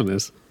what the first one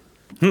is.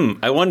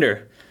 I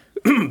wonder.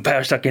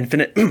 Bioshock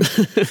Infinite.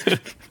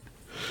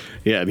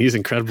 Yeah, and he's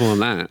incredible in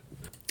that.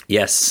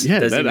 Yes. Yeah,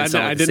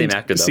 I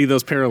didn't see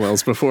those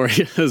parallels before.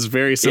 It was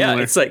very similar.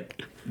 Yeah, it's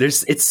like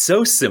it's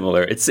so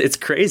similar. It's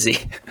crazy.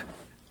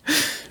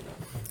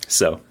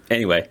 So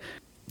anyway,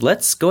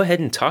 let's go ahead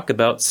and talk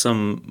about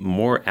some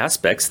more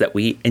aspects that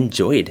we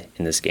enjoyed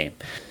in this game.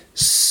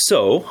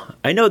 So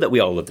I know that we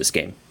all love this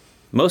game.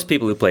 Most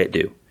people who play it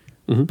do.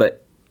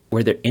 But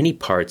were there any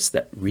parts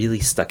that really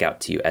stuck out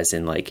to you, as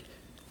in, like,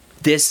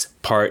 this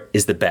part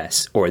is the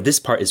best, or this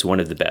part is one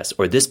of the best,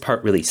 or this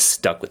part really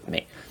stuck with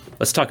me?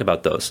 Let's talk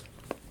about those.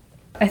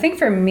 I think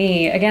for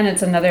me, again,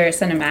 it's another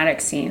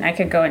cinematic scene. I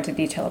could go into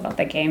detail about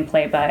the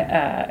gameplay,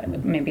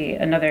 but maybe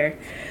another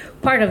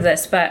part of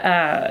this.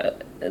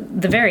 But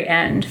the very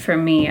end, for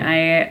me,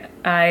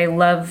 I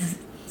love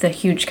the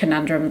huge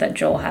conundrum that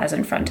Joel has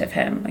in front of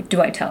him. Like,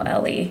 do I tell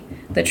Ellie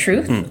the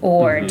truth,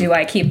 or do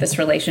I keep this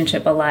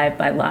relationship alive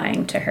by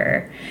lying to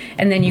her?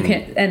 And then you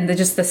can, and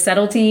just the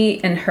subtlety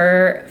in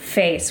her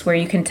face, where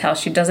you can tell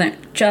she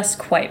doesn't just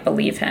quite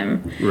believe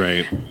him.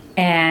 Right.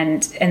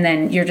 And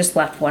then you're just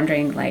left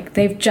wondering, like,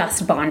 they've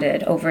just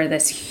bonded over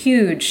this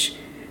huge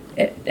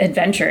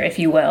adventure, if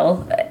you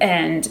will,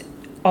 and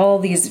all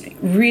these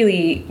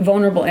really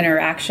vulnerable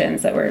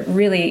interactions that were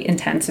really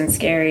intense and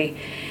scary.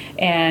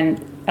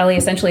 And Ellie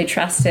essentially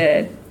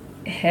trusted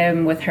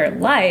him with her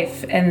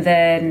life, and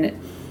then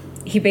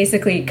he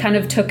basically kind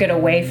of took it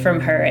away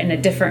from her in a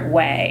different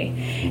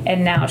way.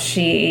 And now does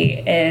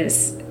she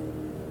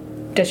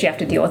have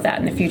to deal with that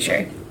in the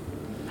future?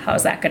 How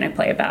is that going to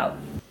play about?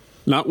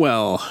 Not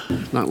well.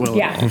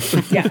 Yeah.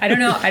 Yeah. I don't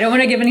know. I don't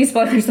want to give any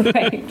spoilers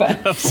away,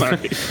 but I'm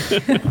sorry.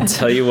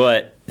 Tell you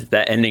what,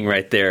 that ending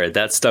right there,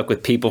 that stuck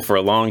with people for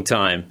a long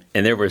time.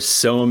 And there were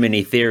so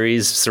many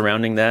theories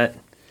surrounding that.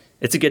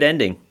 It's a good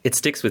ending. It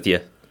sticks with you.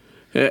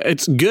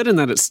 It's good in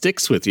that it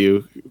sticks with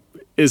you.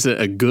 Is it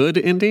a good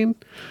ending?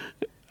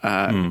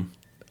 I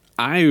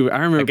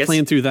remember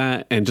playing through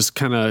that and just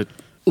kind of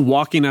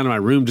walking out of my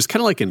room, just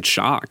kind of like in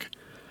shock,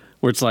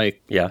 where it's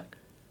like, yeah,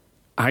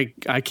 I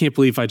can't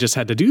believe I just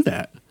had to do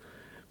that.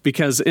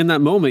 Because in that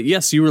moment,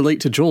 yes, you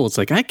relate to Joel. It's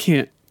like, I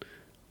can't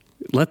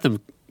let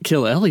them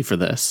kill Ellie for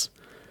this.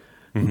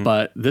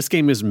 But this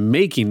game is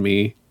making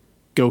me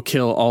go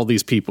kill all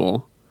these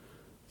people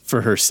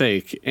for her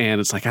sake.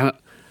 And it's like,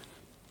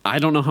 I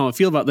don't know how I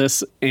feel about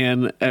this.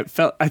 And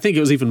I think it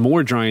was even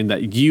more jarring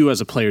that you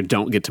as a player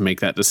don't get to make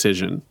that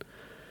decision.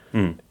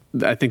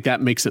 I think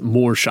that makes it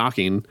more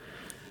shocking,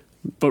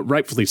 but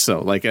rightfully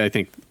so. Like, I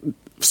think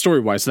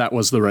story-wise, that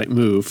was the right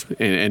move,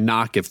 and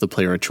not give the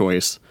player a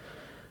choice.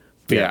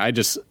 But yeah,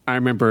 I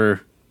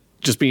remember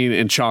just being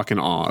in shock and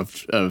awe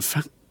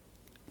of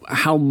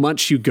how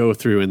much you go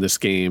through in this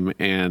game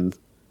and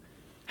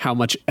how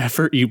much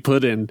effort you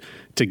put in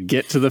to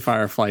get to the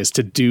Fireflies,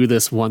 to do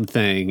this one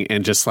thing,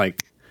 and just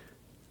like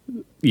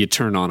you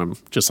turn on them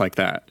just like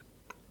that.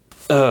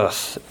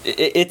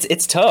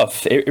 It's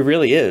tough. It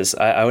really is.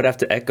 I would have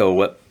to echo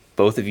what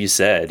both of you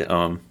said.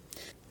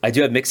 I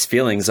do have mixed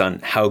feelings on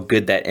how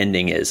good that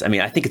ending is. I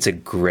mean, I think it's a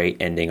great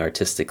ending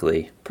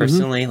artistically.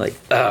 Personally, like,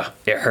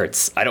 it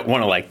hurts. I don't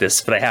want to like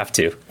this, but I have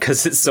to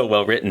because it's so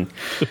well written.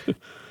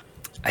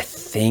 I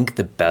think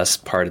the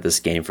best part of this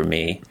game for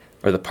me,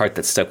 or the part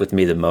that stuck with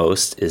me the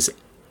most, is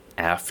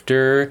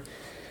after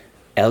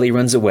Ellie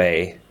runs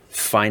away,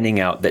 finding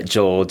out that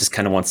Joel just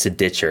kind of wants to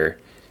ditch her.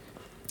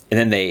 And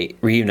then they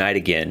reunite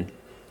again.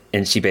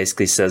 And she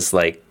basically says,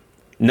 like,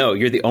 no,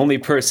 you're the only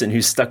person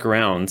who's stuck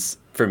around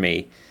for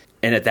me.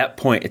 And at that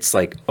point, it's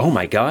like, oh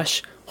my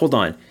gosh, hold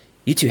on.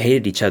 You two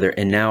hated each other.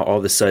 And now all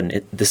of a sudden,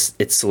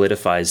 it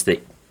solidifies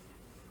that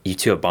you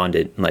two have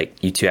bonded. Like,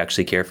 you two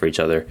actually care for each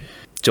other.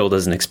 Joel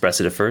doesn't express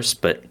it at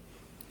first, but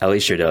Ellie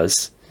sure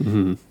does.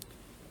 Mm-hmm.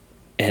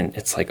 And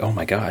it's like, oh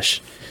my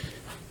gosh.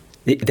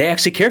 They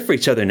actually care for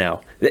each other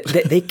now.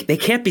 They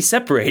can't be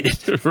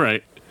separated.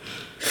 Right.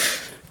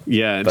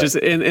 Yeah, but just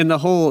in the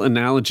whole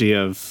analogy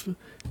of,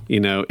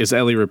 is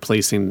Ellie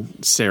replacing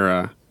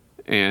Sarah,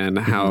 and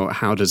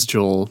how does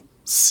Joel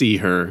see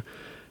her,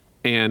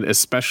 and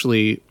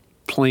especially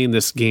playing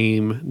this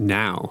game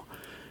now.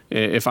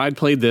 If I'd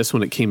played this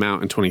when it came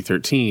out in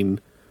 2013,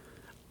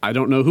 I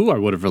don't know who I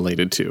would have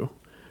related to,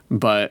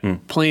 but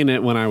playing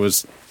it when I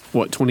was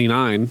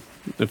 29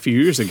 a few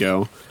years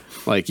ago,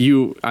 like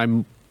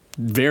I'm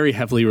very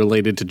heavily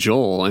related to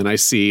Joel, and I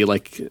see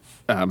like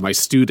my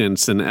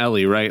students and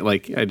Ellie, right?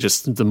 Like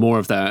the more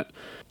of that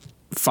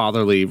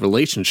fatherly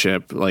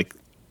relationship, like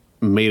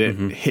made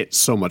it hit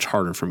so much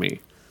harder for me.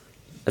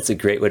 That's a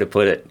great way to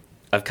put it.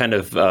 I've kind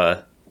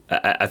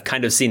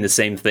of seen the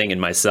same thing in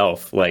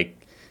myself, like,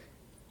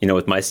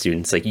 with my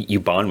students, like you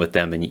bond with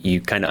them and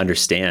you kind of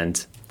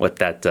understand what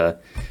that,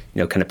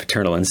 kind of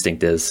paternal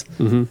instinct is.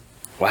 Mm-hmm.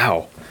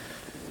 Wow.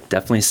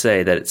 Definitely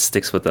say that it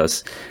sticks with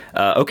us.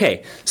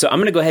 Okay, so I'm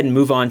going to go ahead and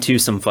move on to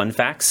some fun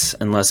facts,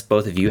 unless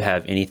both of you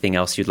have anything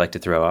else you'd like to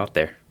throw out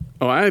there.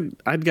 Oh,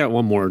 I'd got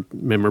one more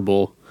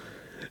memorable.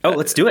 Oh,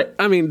 let's do it.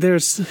 I mean,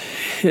 there's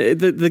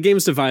the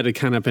game's divided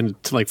kind of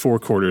into like 4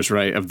 quarters,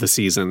 right, of the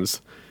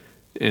seasons,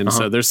 and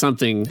so there's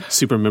something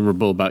super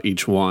memorable about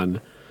each one.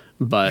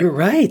 But you're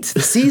right,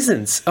 the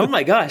seasons. Oh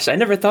my gosh, I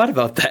never thought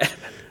about that.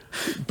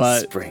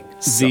 But spring,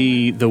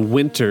 the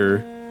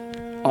winter.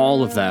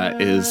 All of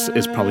that is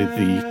probably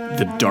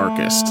the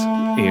darkest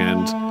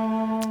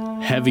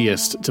and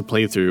heaviest to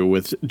play through,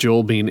 with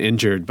Joel being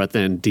injured, but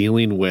then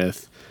dealing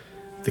with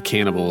the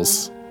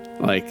cannibals.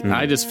 Like,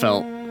 I just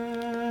felt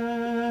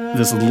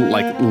this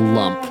like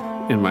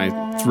lump in my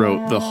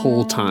throat the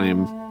whole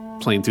time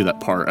playing through that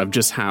part of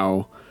just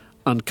how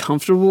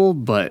uncomfortable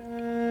but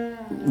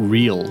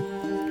real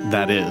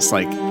that is.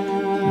 Like,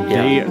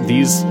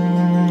 this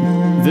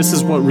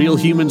is what real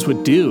humans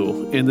would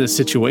do in this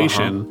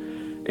situation.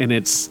 And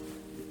it's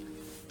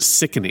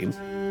sickening.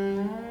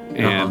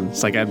 And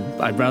it's like,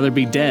 I'd rather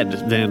be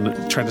dead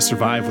than try to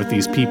survive with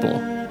these people.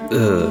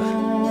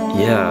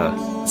 Yeah,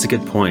 that's a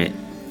good point.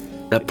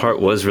 That part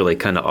was really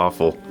kind of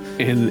awful.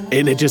 And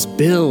it just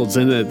builds,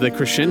 and the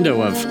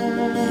crescendo of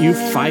you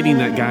fighting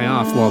that guy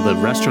off while the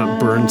restaurant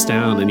burns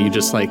down, and you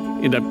just like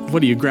end up,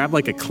 what do you grab,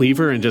 like a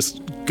cleaver and just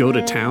go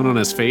to town on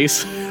his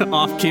face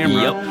off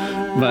camera?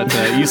 Yep. But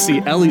you see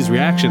Ellie's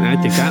reaction, and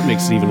I think that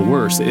makes it even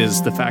worse,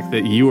 is the fact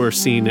that you are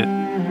seeing it.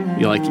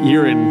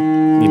 You're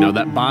in,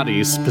 that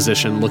body's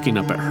position, looking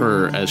up at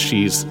her as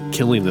she's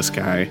killing this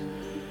guy.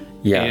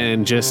 Yeah.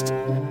 And just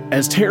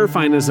as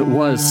terrifying as it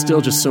was,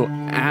 still just so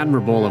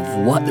admirable of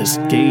what this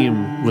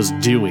game was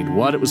doing,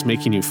 what it was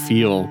making you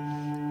feel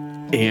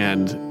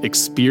and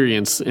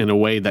experience in a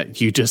way that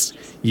you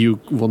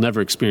will never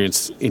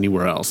experience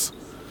anywhere else.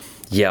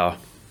 Yeah.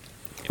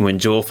 And when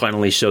Joel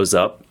finally shows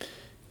up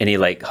and he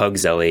like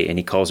hugs Ellie and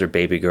he calls her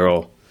baby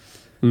girl,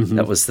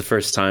 that was the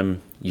first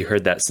time you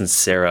heard that since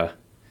Sarah.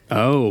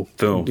 Oh,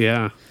 boom.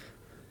 Yeah.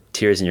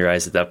 Tears in your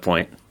eyes at that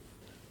point.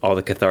 All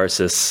the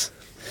catharsis.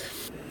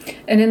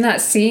 And in that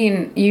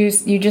scene, you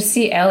just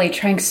see Ellie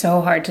trying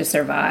so hard to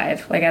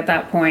survive. Like, at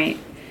that point,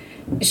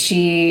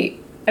 she's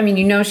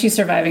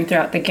surviving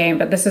throughout the game,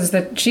 but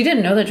she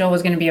didn't know that Joel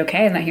was going to be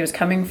okay and that he was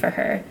coming for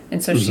her.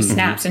 And so she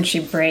snaps and she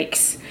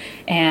breaks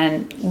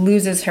and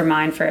loses her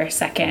mind for a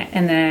second.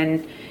 And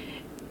then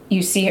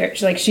you see her,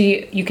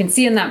 you can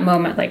see in that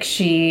moment, like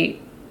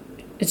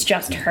it's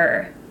just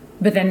her.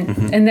 But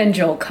then, and then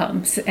Joel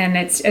comes, and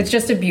it's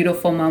just a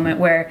beautiful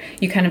moment where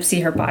you kind of see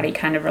her body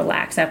kind of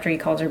relax after he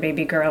calls her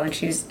baby girl, and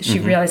she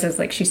realizes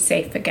like she's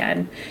safe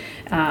again.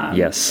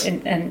 Yes.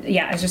 And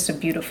yeah, it's just a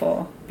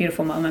beautiful,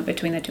 beautiful moment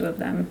between the two of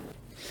them.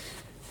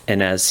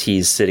 And as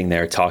he's sitting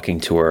there talking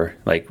to her,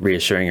 like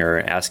reassuring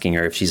her, asking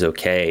her if she's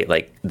okay,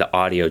 like the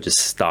audio just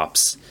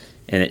stops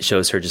and it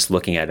shows her just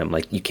looking at him.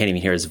 Like you can't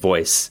even hear his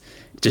voice.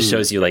 It just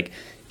shows you like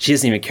she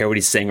doesn't even care what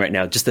he's saying right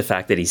now. Just the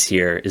fact that he's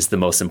here is the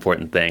most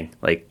important thing.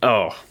 Like,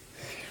 oh,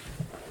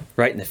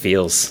 right in the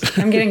feels.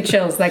 I'm getting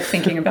chills like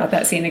thinking about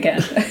that scene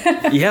again.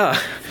 Yeah.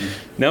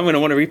 Now I'm going to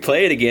want to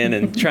replay it again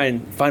and try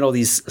and find all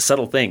these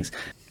subtle things.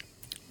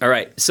 All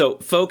right. So,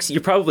 folks,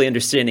 you're probably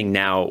understanding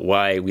now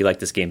why we like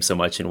this game so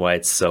much and why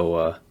it's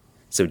so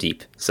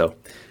deep. So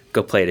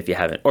go play it if you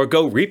haven't, or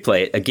go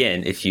replay it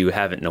again if you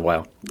haven't in a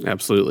while.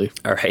 Absolutely.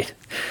 All right.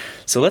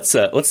 So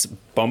let's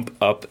bump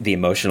up the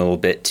emotion a little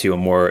bit to a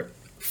more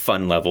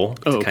fun level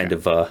to kind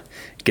of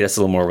get us a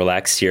little more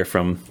relaxed here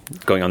from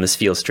going on this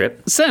field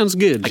trip. Sounds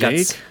good,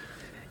 Jake.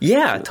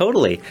 Yeah,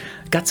 totally.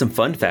 Got some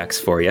fun facts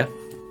for you.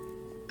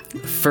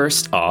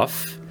 First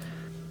off,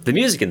 the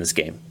music in this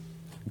game.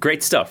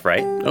 Great stuff,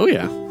 right? Oh,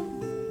 yeah.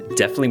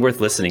 Definitely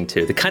worth listening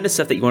to. The kind of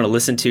stuff that you want to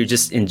listen to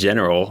just in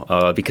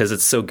general because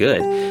it's so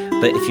good.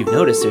 But if you've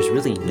noticed, there's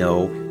really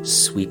no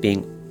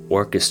sweeping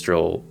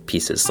orchestral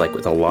pieces like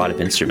with a lot of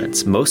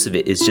instruments. Most of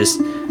it is just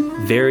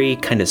very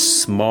kind of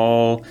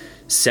small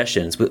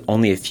sessions with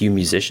only a few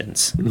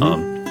musicians.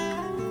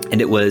 And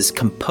it was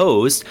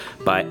composed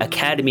by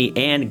Academy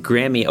and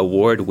Grammy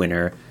Award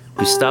winner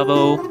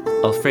Gustavo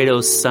Alfredo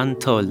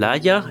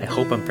Santaolalla. I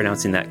hope I'm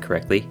pronouncing that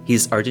correctly.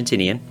 He's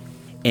Argentinian.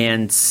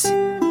 And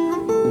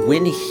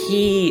when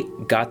he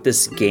got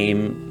this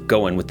game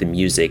going with the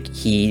music,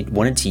 he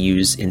wanted to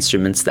use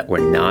instruments that were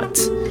not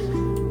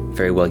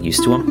very well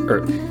used to him,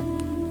 or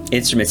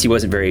instruments he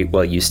wasn't very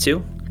well used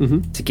to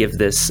give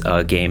this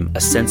game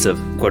a sense of,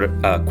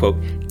 quote,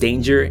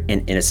 danger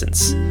and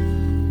innocence.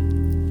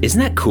 Isn't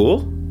that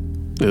cool?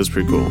 It was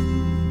pretty cool.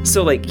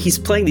 So, like, he's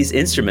playing these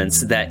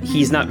instruments that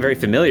he's not very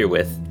familiar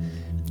with,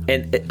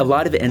 and a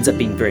lot of it ends up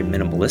being very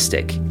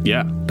minimalistic.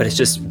 Yeah. But it's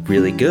just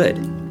really good.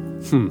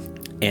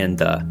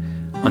 And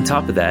on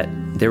top of that,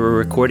 there were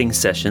recording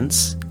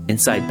sessions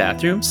inside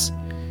bathrooms,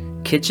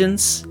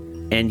 kitchens,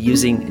 and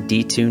using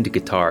detuned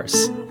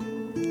guitars.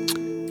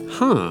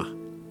 Huh.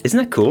 Isn't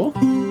that cool?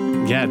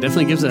 Yeah, it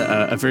definitely gives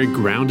a very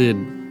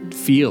grounded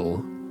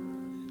feel.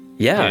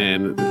 Yeah.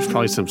 And there's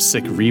probably some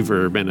sick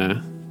reverb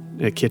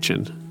in a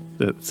kitchen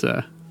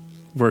that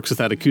works with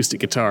that acoustic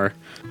guitar.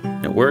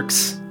 It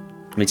works.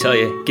 Let me tell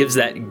you, it gives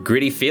that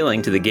gritty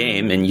feeling to the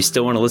game, and you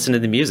still want to listen to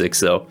the music,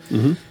 so...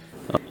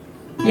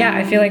 Yeah,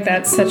 I feel like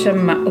that's such a,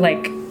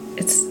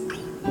 it's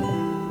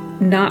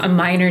not a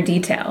minor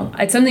detail.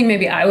 It's something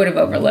maybe I would have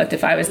overlooked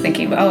if I was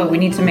thinking, oh, we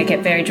need to make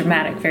it very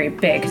dramatic, very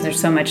big, because there's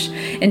so much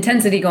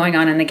intensity going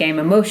on in the game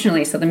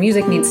emotionally, so the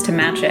music needs to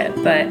match it.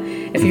 But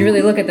if you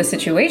really look at the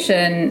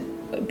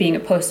situation, being a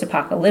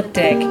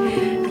post-apocalyptic,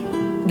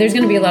 there's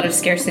going to be a lot of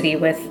scarcity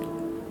with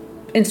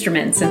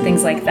instruments and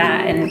things like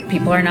that, and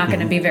people are not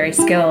going to be very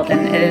skilled,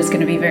 and it is going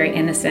to be very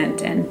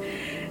innocent, and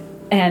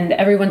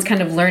everyone's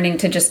kind of learning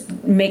to just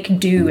make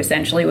do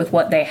essentially with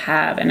what they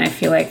have. And I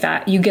feel like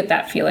that you get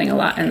that feeling a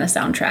lot in the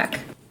soundtrack.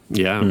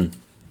 Yeah.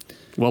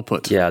 Well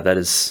put. Yeah, that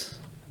is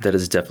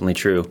definitely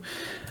true.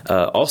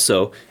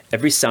 Also,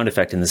 every sound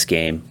effect in this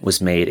game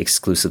was made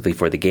exclusively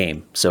for the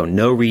game. So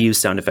no reused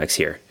sound effects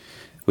here,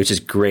 which is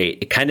great.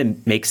 It kind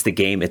of makes the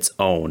game its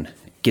own,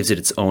 gives it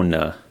its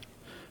own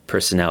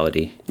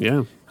personality.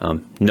 Yeah.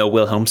 No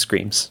Wilhelm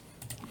screams.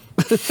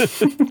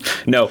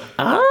 No.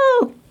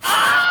 Oh!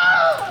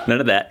 None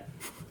of that.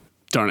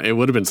 Darn it, it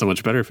would have been so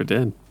much better if it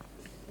did.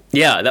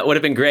 Yeah, that would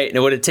have been great, and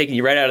it would have taken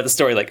you right out of the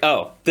story. Like,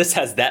 oh, this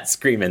has that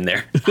scream in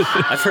there.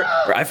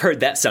 I've heard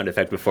that sound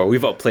effect before.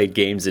 We've all played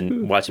games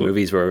and watched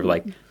movies where we're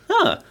like,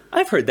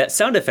 I've heard that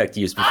sound effect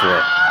used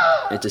before.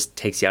 It just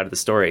takes you out of the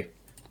story.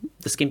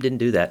 This game didn't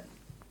do that.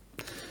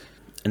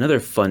 Another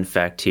fun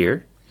fact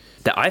here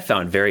that I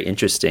found very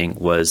interesting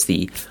was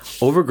the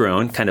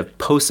overgrown kind of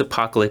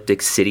post-apocalyptic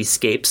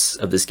cityscapes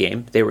of this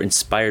game. They were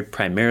inspired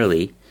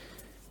primarily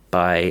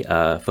by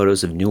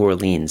photos of New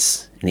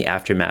Orleans in the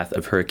aftermath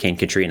of Hurricane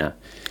Katrina.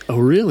 Oh,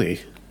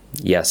 really?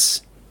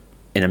 Yes.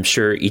 And I'm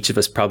sure each of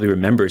us probably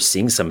remembers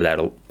seeing some of that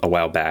a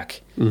while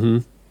back.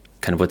 Kind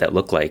of what that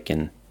looked like.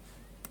 And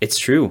it's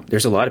true.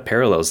 There's a lot of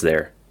parallels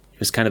there. It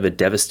was kind of a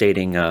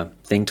devastating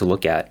thing to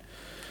look at.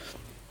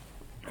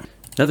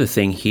 Another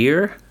thing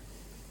here.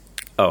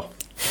 Oh,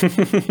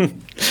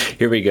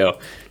 here we go.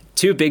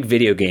 2 big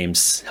video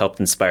games helped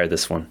inspire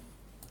this one.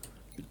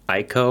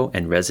 Ico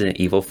and Resident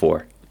Evil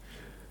 4.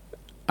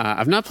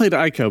 I've not played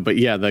Ico, but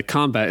yeah, the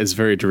combat is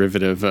very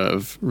derivative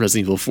of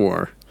Resident Evil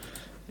 4.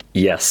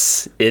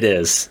 Yes, it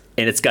is.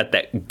 And it's got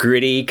that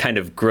gritty, kind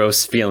of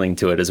gross feeling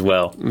to it as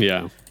well.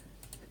 Yeah.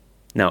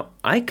 Now,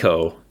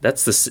 Ico,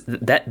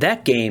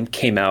 that game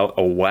came out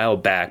a while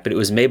back, but it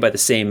was made by the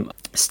same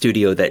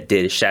studio that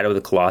did Shadow of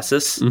the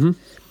Colossus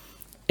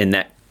in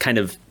that kind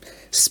of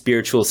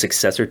spiritual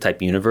successor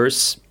type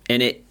universe.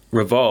 And it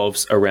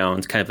revolves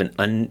around kind of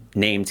an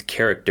unnamed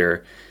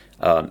character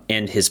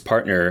and his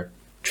partner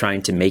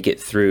trying to make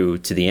it through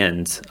to the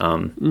end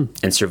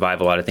and survive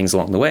a lot of things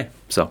along the way.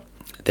 So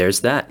there's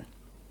that.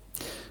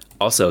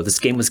 Also, this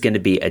game was going to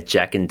be a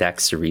Jak and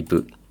Daxter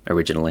reboot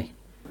originally.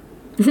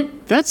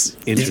 That's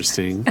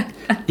interesting.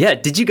 Yeah,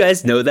 did you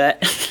guys know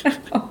that?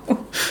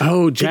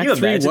 Oh, Jak you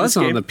 3 imagine was this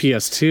on game? the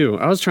PS2.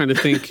 I was trying to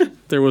think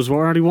there was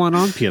already one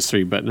on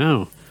PS3, but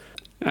no.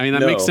 I mean,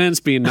 that No. makes sense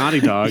being Naughty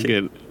Dog.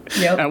 And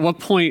Yep. at what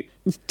point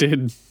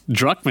did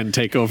Druckmann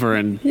take over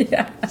and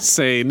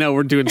say, no,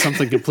 we're doing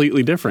something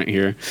completely different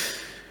here?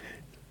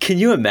 Can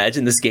you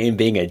imagine this game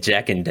being a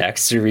Jak and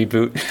Daxter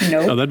reboot? Oh,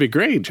 Nope. that'd be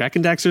great. Jak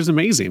and Daxter's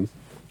amazing.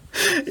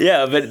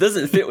 Yeah, but it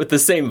doesn't fit with the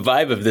same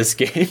vibe of this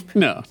game.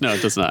 No,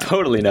 it does not.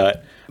 Totally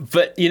not.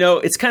 But,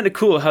 it's kind of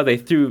cool how they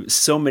threw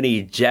so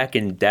many Jak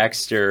and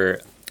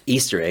Daxter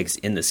Easter eggs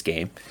in this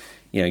game.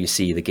 You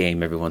see the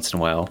game every once in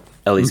a while.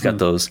 Ellie's got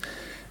those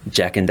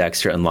Jak and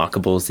Daxter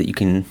unlockables that you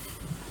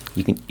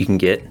can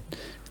get,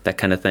 that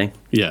kind of thing.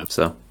 Yeah.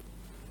 So,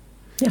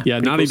 Yeah,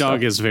 pretty Naughty cool Dog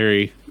stuff. is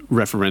very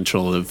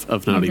referential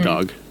of Naughty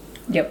Dog.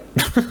 Yep.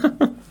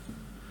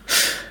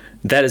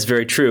 That is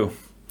very true.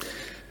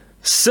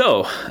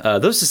 So,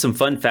 those are some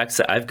fun facts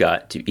that I've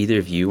got. Do either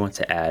of you want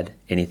to add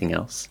anything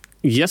else?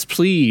 Yes,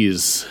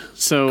 please.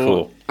 So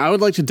Cool. I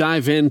would like to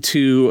dive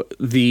into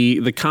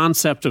the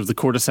concept of the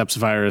cordyceps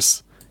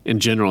virus in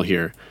general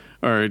here,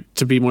 or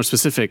to be more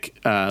specific,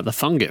 the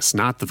fungus,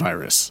 not the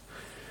virus.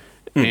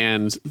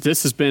 And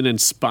this has been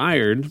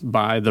inspired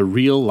by the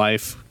real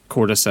life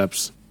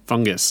cordyceps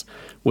fungus,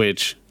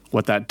 which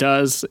what that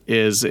does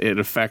is it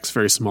affects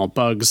very small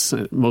bugs,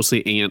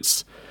 mostly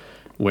ants,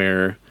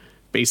 where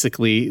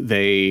basically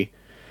they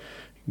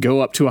go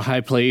up to a high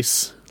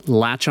place,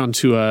 latch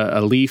onto a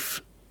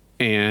leaf,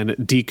 and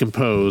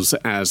decompose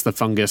as the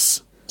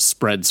fungus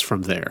spreads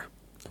from there.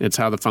 It's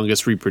how the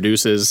fungus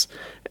reproduces.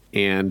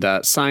 And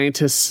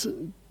scientists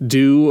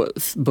do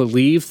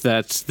believe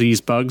that these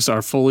bugs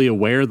are fully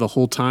aware the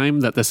whole time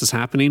that this is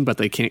happening, but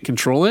they can't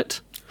control it.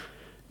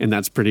 And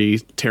that's pretty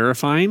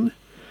terrifying.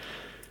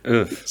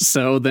 Ugh.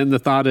 So then the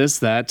thought is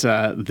that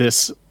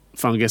this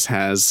fungus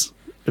has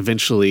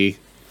eventually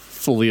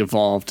fully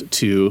evolved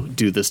to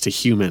do this to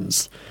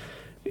humans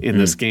in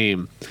this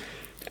game.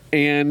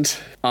 And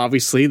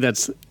obviously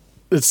it's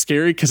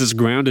scary because it's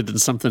grounded in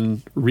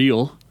something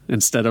real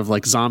instead of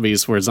like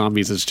zombies, where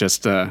zombies is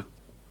just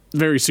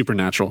very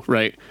supernatural,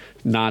 right?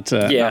 Not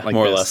not like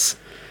more or this. less.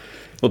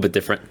 A little bit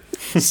different.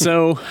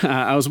 So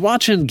I was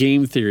watching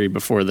Game Theory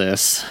before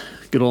this,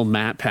 good old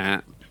Matt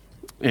Pat,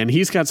 and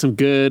he's got some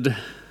good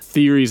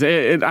theories.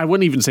 I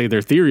wouldn't even say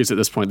they're theories at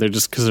this point. They're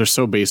just because they're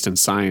so based in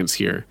science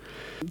here.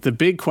 The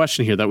big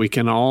question here that we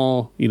can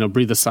all,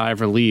 breathe a sigh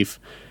of relief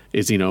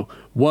is,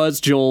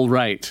 was Joel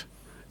right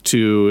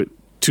to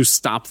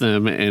stop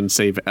them and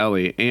save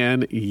Ellie?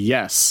 And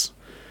yes,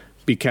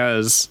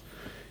 because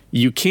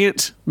you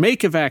can't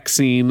make a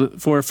vaccine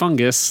for a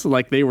fungus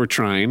like they were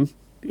trying.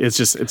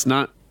 It's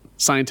not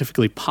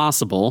scientifically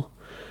possible.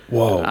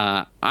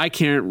 Whoa. I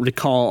can't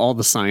recall all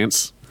the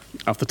science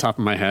off the top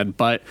of my head,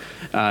 but,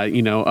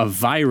 a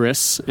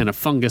virus and a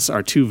fungus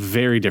are two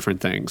very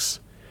different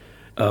things.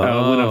 When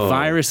a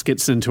virus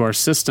gets into our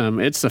system,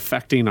 it's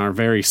affecting our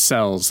very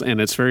cells,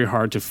 and it's very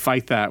hard to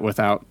fight that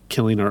without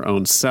killing our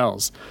own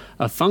cells.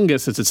 A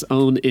fungus is its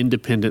own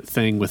independent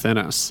thing within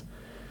us.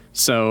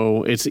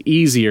 So it's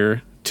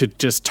easier to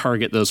just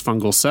target those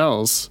fungal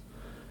cells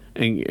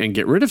and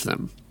get rid of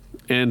them.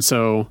 And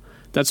so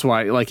that's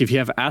why, like, if you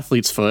have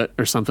athlete's foot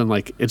or something,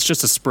 like, it's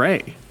just a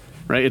spray,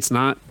 right? It's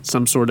not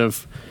some sort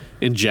of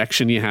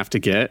injection you have to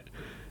get,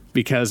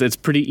 because it's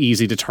pretty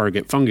easy to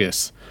target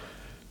fungus.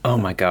 Oh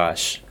my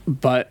gosh.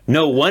 But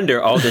No wonder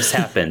all this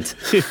happened.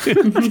 They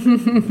because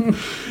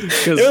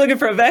were looking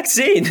for a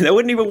vaccine. That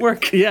wouldn't even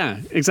work. yeah,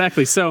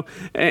 exactly. So,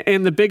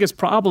 and the biggest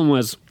problem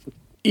was,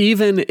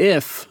 even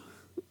if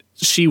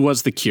she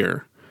was the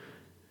cure,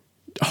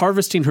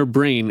 harvesting her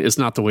brain is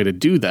not the way to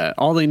do that.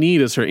 All they need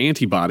is her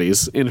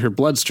antibodies in her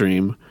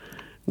bloodstream,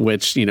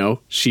 which,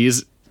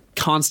 she's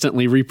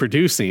constantly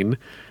reproducing.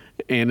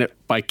 And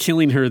by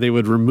killing her, they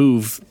would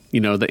remove,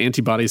 the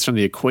antibodies from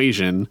the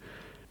equation.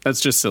 That's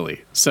just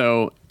silly.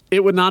 So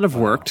it would not have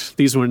worked.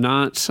 These were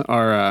not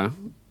our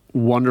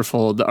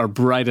our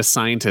brightest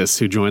scientists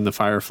who joined the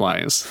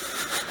Fireflies.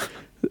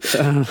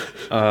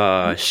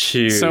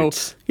 Shoot. So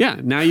yeah,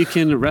 now you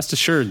can rest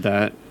assured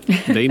that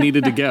they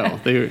needed to go.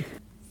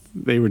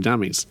 They were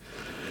dummies.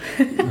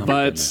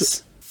 But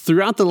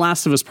throughout The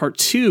Last of Us Part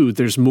 2,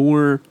 there's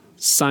more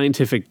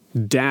scientific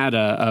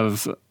data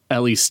of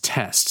Ellie's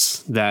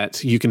tests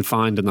that you can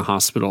find in the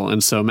hospital.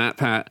 And so Matt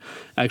Pat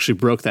actually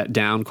broke that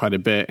down quite a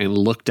bit and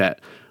looked at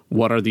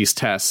what are these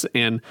tests.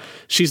 And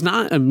she's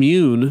not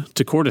immune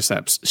to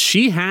cordyceps.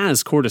 She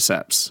has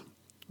cordyceps,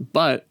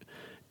 but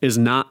is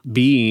not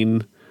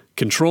being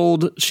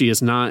controlled. She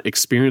is not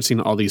experiencing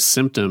all these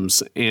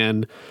symptoms.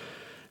 And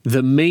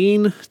the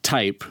main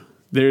type,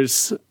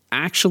 there's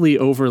actually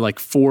over like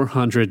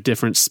 400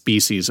 different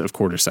species of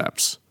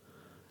cordyceps.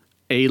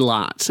 A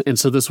lot. And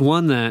so this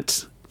one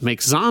that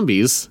makes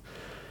zombies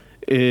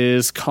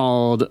is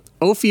called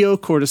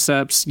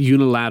Ophiocordyceps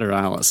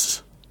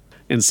unilateralis.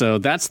 And so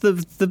that's the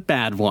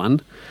bad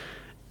one.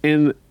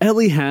 And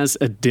Ellie has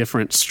a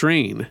different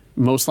strain,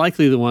 most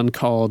likely the one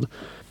called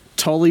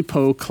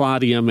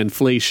Tulipocladium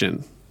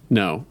inflation.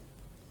 No.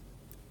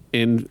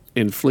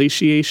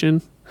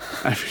 Inflatiation?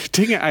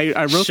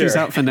 I wrote these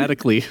out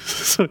phonetically.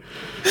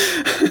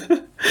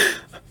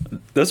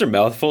 Those are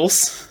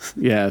mouthfuls.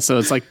 Yeah, so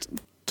it's like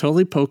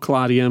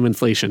Tulipocladium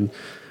inflation.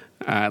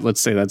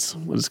 Let's say that's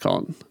what it's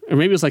called. Or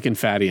maybe it's like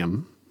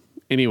infatium.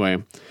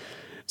 Anyway,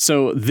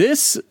 so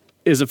this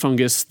is a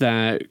fungus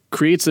that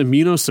creates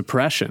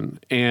immunosuppression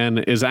and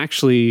is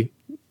actually,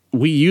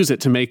 we use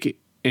it to make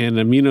an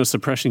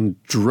immunosuppressing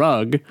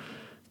drug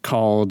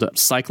called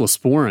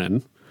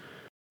cyclosporin.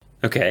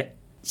 Okay.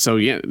 So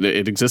yeah,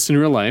 it exists in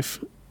real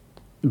life.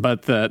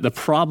 But the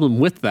problem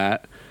with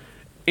that,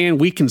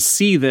 and we can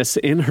see this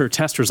in her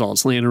test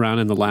results laying around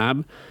in the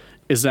lab,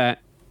 is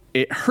that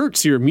it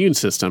hurts your immune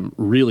system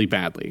really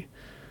badly.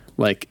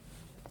 Like,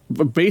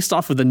 based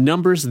off of the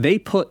numbers they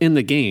put in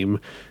the game,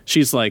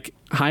 she's like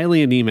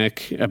highly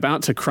anemic,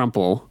 about to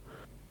crumple.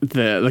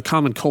 The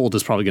common cold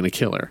is probably going to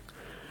kill her.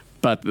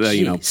 But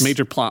the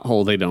major plot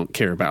hole they don't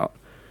care about.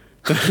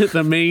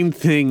 The main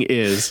thing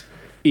is,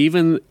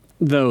 even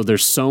though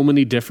there's so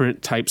many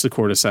different types of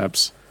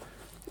cordyceps,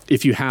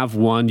 if you have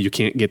one, you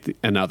can't get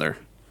another.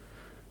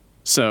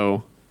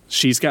 So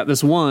she's got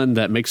this one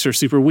that makes her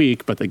super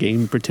weak, but the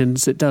game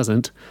pretends it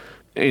doesn't.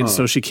 And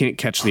so she can't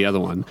catch the other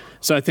one.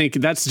 So I think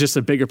that's just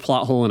a bigger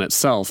plot hole in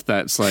itself.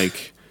 That's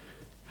like,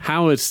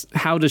 how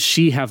does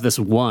she have this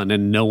one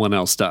and no one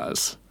else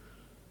does?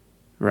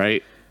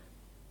 Right?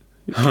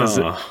 Because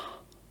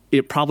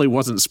it probably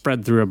wasn't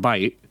spread through a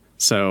bite.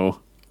 So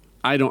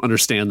I don't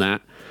understand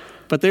that.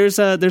 But there's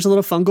a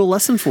little fungal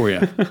lesson for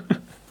you.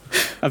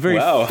 A very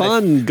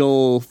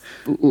fungal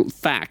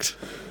fact.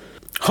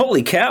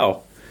 Holy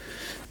cow.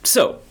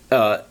 So,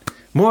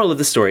 moral of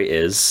the story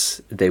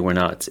is they were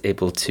not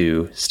able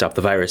to stop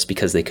the virus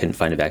because they couldn't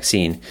find a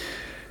vaccine.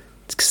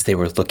 It's because they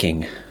were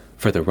looking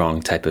for the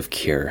wrong type of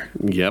cure.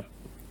 Yep.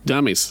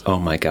 Dummies. Oh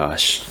my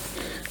gosh.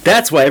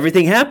 That's why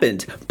everything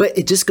happened. But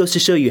it just goes to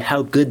show you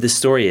how good the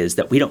story is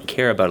that we don't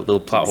care about a little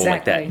plot hole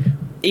like that.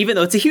 Even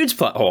though it's a huge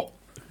plot hole.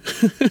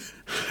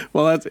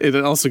 Well, it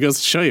also goes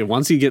to show you,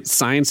 once you get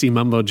sciencey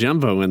mumbo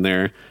jumbo in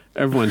there,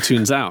 everyone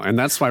tunes out. And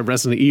that's why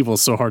Resident Evil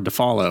is so hard to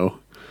follow.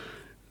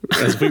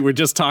 As we were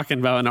just talking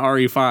about in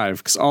RE5,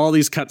 because all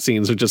these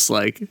cutscenes are just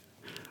like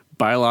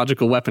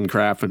biological weapon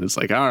crap, and it's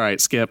like, all right,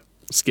 skip,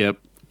 let's get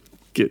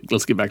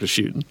back to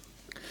shooting.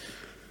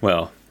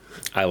 Well,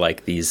 I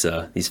like these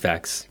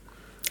facts.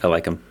 I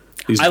like them.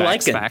 These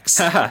facts.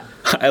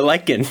 I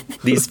like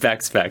these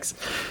facts.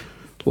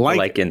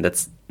 Lichen.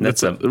 That's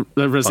a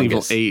Resident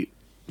Evil 8.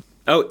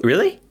 Oh,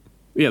 really?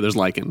 Yeah, there's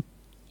lichen.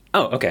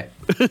 Oh, okay.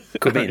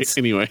 Cool beans.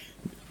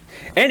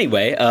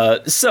 Anyway,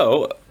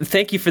 so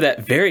thank you for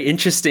that very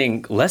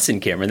interesting lesson,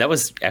 Cameron. That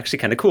was actually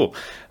kind of cool.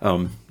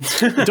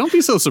 Don't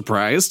be so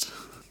surprised.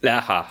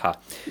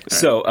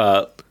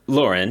 So,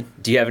 Lauren,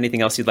 do you have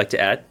anything else you'd like to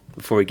add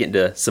before we get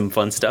into some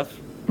fun stuff?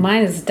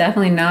 Mine is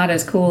definitely not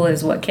as cool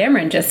as what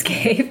Cameron just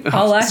gave.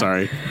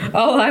 Sorry.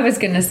 All I was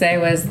going to say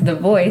was the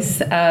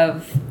voice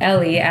of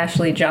Ellie,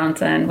 Ashley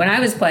Johnson. When I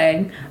was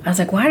playing, I was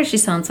like, why does she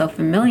sound so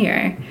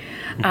familiar?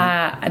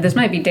 This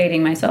might be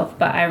dating myself,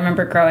 but I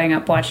remember growing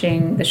up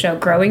watching the show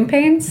Growing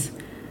Pains.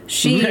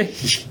 She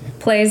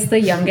plays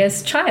the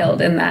youngest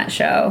child in that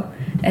show.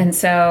 And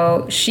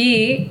so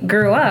she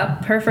grew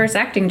up, her first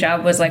acting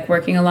job was like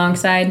working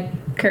alongside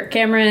Kirk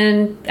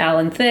Cameron,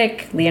 Alan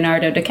Thicke,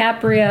 Leonardo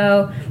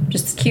DiCaprio,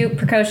 just a cute,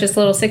 precocious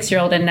little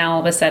 6-year-old. And now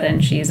all of a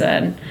sudden she's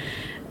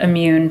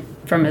immune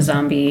from a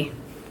zombie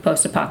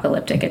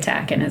post-apocalyptic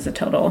attack and is a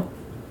total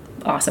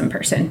awesome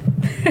person.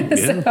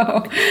 Yeah.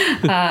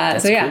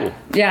 Cool.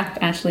 Yeah,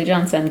 Ashley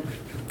Johnson.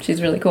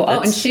 She's really cool.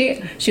 And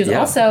she was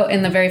also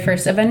in the very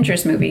first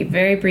Avengers movie,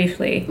 very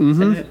briefly.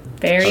 Mm-hmm.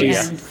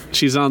 End.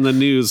 She's on the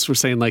news for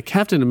saying like,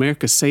 Captain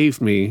America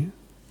saved me.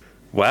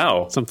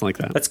 Wow. Something like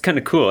that. That's kind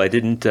of cool. I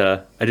didn't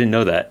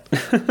know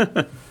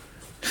that.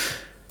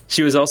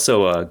 She was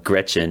also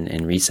Gretchen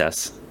in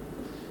Recess.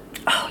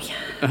 Oh yeah.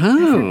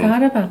 I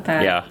forgot about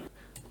that. Yeah.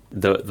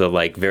 The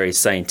like very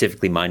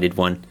scientifically minded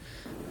one.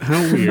 How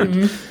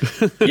weird.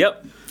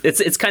 Yep.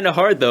 It's kind of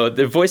hard though.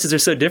 Their voices are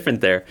so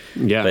different there.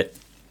 Yeah. But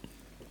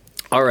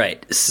all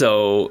right.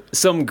 So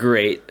some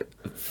great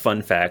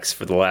fun facts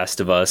for The Last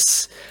of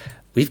Us.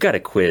 We've got a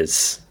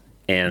quiz,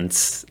 and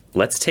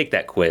let's take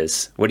that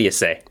quiz. What do you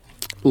say?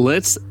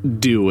 Let's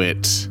do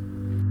it.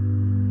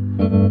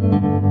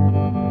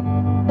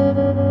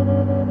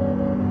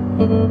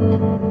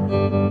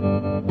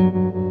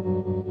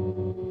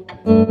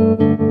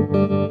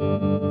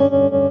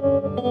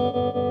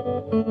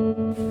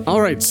 All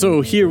right,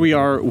 so here we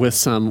are with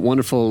some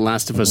wonderful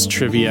Last of Us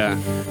trivia.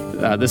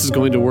 This is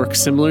going to work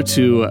similar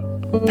to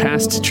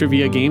past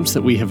trivia games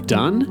that we have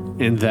done,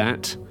 in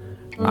that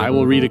I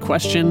will read a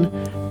question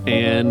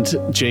and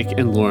Jake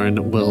and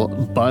Lauren will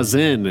buzz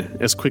in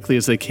as quickly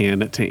as they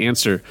can to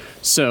answer.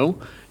 So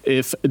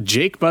if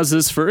Jake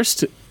buzzes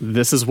first,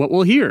 this is what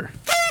we'll hear.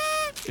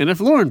 And if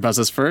Lauren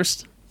buzzes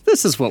first,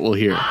 this is what we'll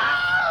hear.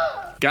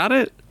 Got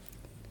it?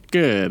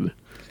 Good.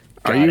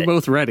 Are you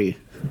both ready?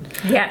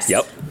 Yes.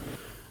 Yep.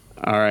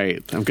 All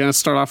right. I'm going to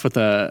start off with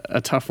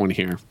a tough one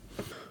here.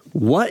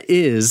 What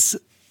is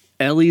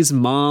Ellie's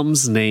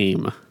mom's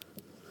name?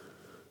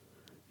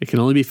 It can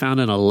only be found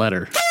in a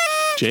letter.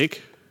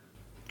 Jake?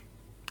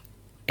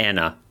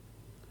 Anna.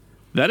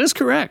 That is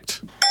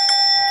correct.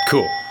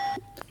 Cool.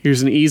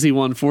 Here's an easy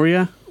one for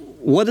you.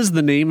 What is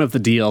the name of the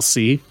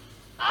DLC?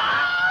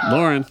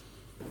 Lauren?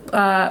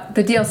 The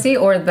DLC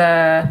or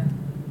the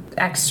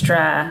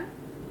extra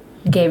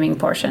gaming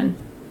portion?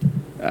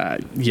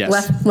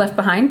 Yes. Left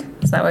Behind?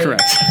 Is that what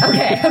Correct.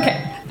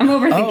 Okay. I'm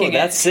overthinking it.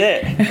 That's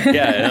it.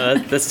 Yeah, no,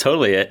 that's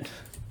totally it.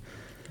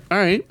 All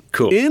right.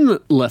 Cool. In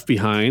Left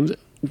Behind,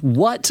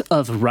 what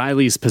of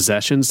Riley's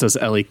possessions does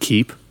Ellie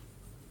keep?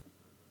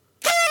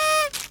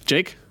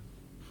 Jake?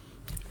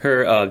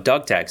 Her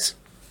dog tags.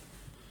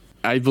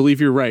 I believe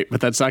you're right, but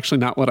that's actually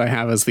not what I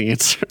have as the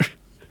answer.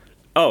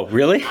 Oh,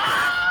 really?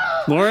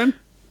 Lauren?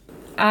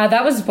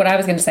 That was what I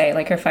was going to say,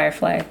 like her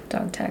Firefly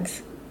dog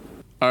tags.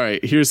 All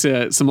right, here's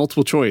some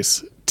multiple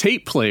choice.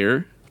 Tape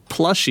player,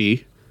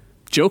 plushie,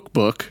 joke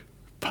book,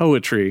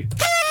 poetry.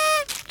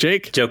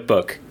 Jake? Joke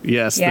book.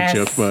 Yes, Yes. the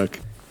joke book.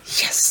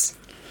 Yes.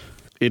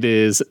 It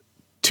is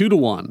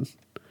 2-1.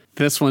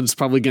 This one's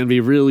probably going to be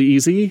really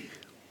easy.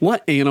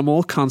 What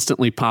animal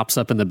constantly pops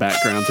up in the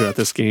background throughout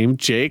this game?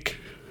 Jake?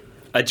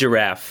 A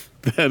giraffe.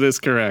 That is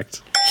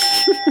correct.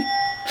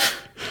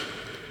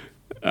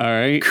 All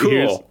right.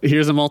 Cool.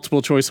 Here's a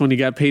multiple choice one you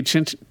got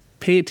to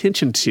pay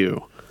attention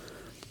to.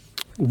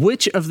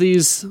 Which of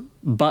these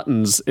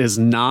buttons is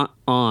not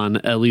on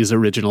Ellie's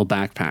original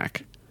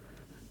backpack?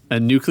 A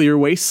nuclear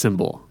waste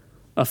symbol,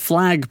 a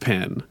flag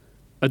pin,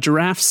 a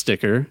giraffe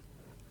sticker,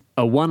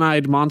 a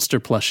one-eyed monster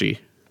plushie.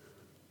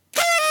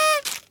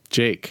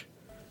 Jake.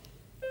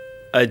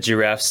 A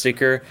giraffe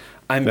sticker.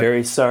 I'm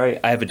very sorry.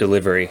 I have a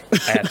delivery.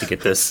 I have to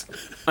get this.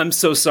 I'm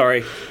so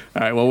sorry.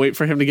 All right, we'll wait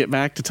for him to get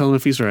back to tell him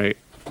if he's right.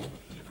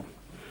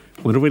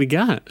 What do we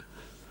got?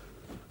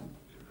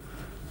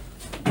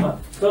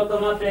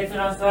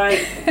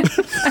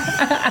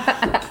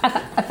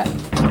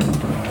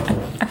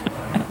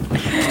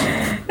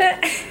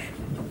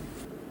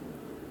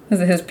 Is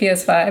it his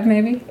PS5,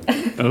 maybe?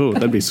 Oh,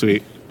 that'd be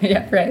sweet.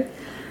 Yeah, right.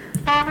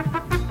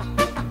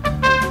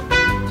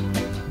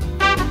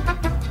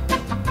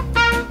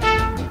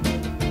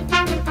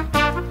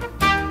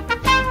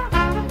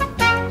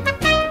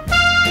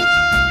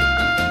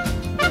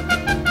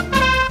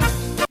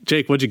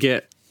 Jake, what'd you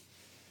get?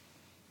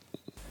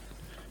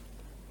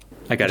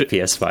 I got a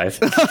PS5.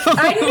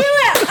 I knew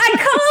it!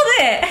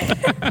 I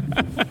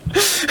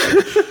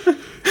called it!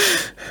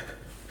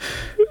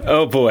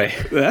 Oh boy.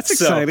 That's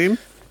exciting.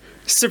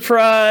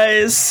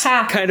 Surprise!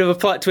 Ha. Kind of a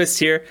plot twist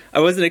here. I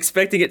wasn't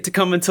expecting it to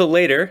come until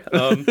later.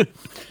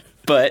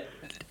 But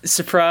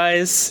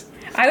surprise.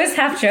 I was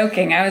half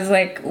joking. I was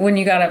like, when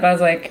you got up, I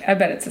was like, I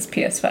bet it's his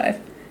PS5.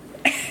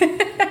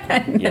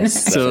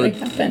 Yes. So, actually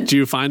happened. do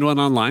you find one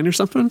online or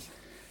something?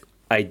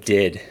 I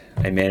did.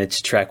 I managed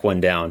to track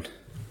one down.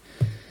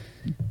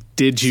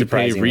 Did you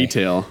pay Surprisingly.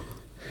 retail?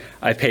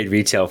 I paid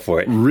retail for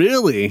it.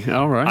 Really?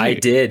 All right. I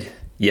did.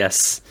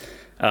 Yes.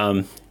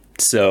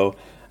 So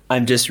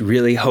I'm just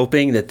really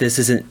hoping that this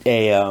isn't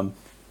a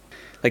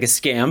like a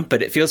scam,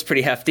 but it feels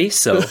pretty hefty.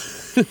 So All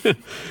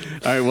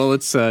right. Well,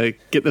 let's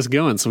get this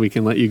going so we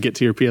can let you get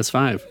to your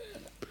PS5.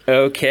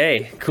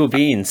 okay, cool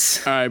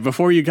beans. All right.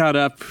 Before you got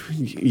up,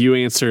 you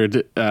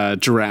answered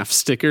giraffe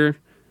sticker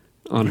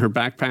on her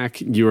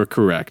backpack. You were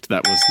correct.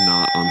 That was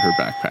not on her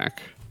backpack.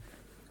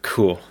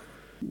 Cool.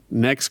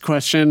 Next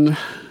question.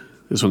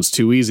 This one's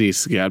too easy,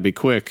 so you gotta be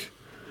quick.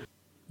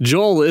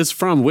 Joel is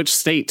from which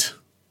state?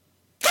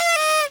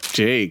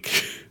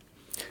 Jake.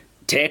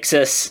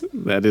 Texas.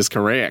 That is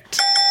correct.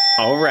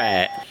 All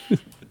right.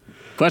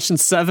 Question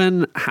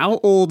 7. How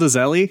old is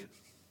Ellie?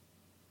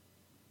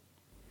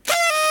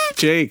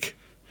 Jake.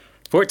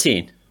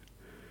 14.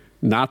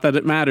 Not that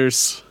it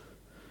matters.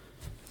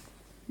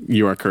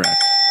 You are correct.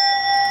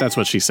 That's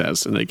what she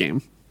says in the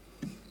game.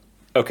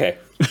 Okay.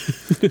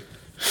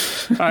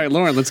 All right,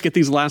 Lauren, let's get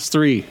these last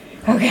 3.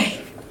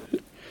 Okay.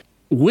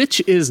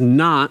 Which is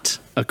not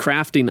a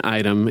crafting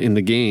item in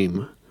the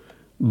game?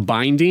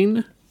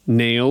 Binding,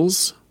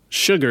 nails,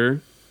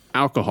 sugar,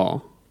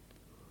 alcohol.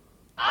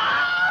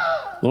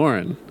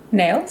 Lauren.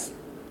 Nails?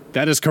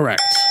 That is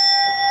correct.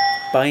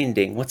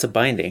 Binding. What's a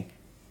binding?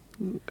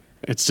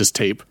 It's just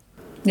tape.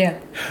 Yeah.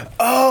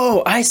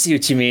 Oh, I see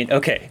what you mean.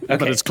 Okay. Okay.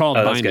 But it's called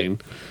Oh, that's binding.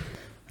 good.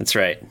 That's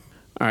right.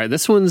 All right,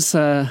 this one's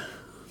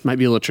might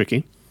be a little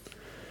tricky.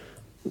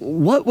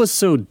 What was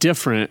so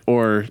different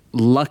or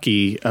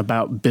lucky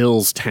about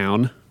Bill's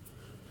Town?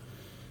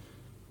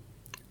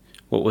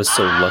 What was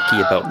so lucky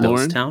about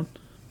Lauren? Billstown?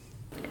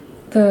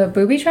 The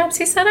booby traps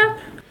he set up?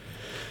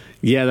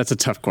 Yeah, that's a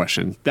tough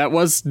question. That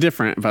was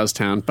different about his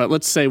town, but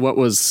let's say what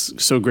was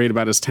so great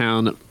about his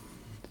town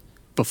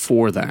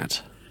before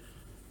that.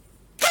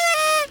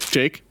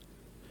 Jake?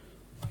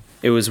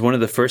 It was one of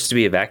the first to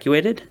be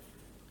evacuated?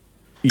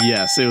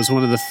 Yes, it was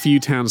one of the few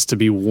towns to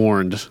be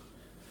warned.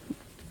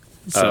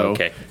 So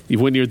okay.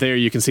 when you're there,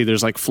 you can see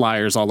there's like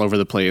flyers all over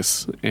the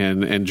place,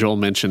 and Joel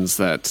mentions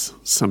that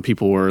some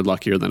people were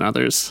luckier than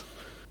others.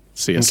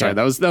 So yeah, sorry,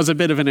 that was a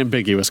bit of an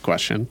ambiguous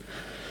question.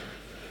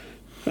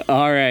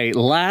 All right,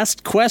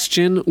 last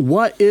question.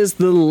 What is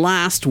the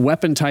last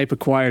weapon type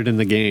acquired in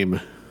the game?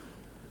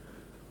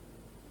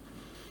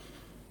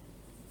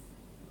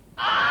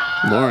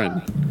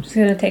 Lauren. I'm just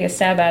gonna take a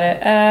stab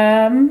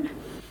at it.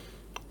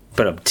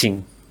 But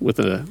ting. With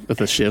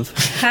a shiv.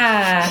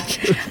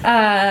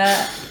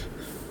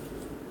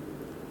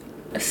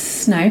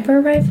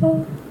 Sniper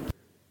rifle?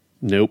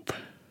 Nope.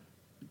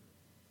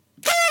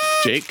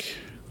 Jake?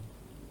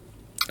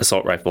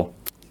 Assault rifle.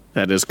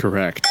 That is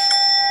correct.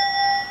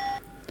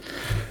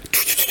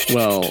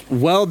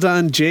 Well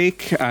done,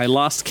 Jake. I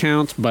lost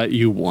count, but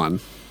you won.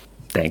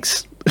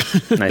 Thanks.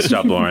 Nice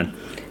job, Lauren.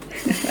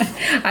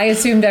 I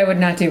assumed I would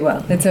not do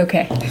well. It's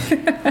okay.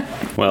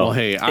 Well,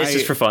 hey, it's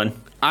just for fun.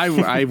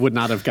 I would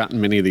not have gotten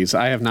many of these.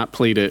 I have not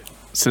played it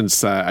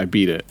since I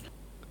beat it.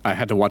 I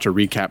had to watch a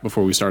recap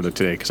before we started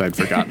today because I'd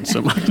forgotten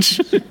so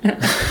much.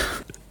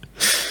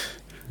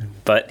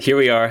 But here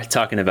we are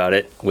talking about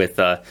it with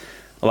a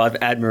lot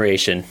of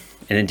admiration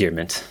and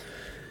endearment.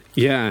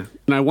 Yeah,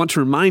 and I want to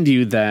remind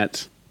you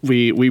that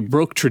we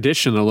broke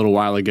tradition a little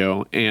while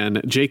ago,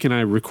 and Jake and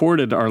I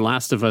recorded our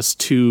Last of Us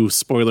 2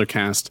 spoiler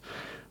cast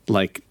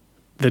like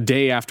the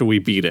day after we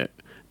beat it,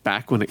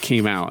 back when it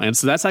came out. And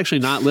so that's actually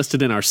not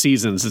listed in our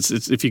seasons.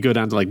 It's if you go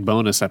down to like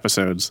bonus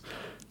episodes,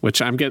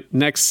 which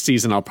next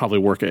season I'll probably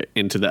work it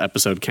into the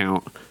episode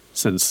count,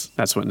 since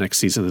that's what next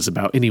season is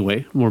about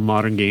anyway, more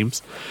modern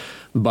games.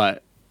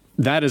 But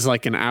that is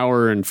like an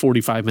hour and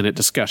 45-minute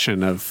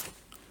discussion of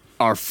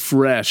our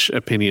fresh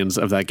opinions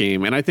of that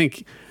game. And I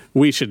think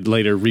we should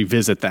later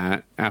revisit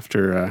that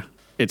after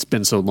it's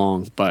been so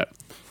long. But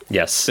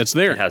yes, it's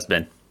there. It has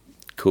been.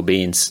 Cool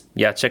beans.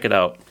 Yeah, check it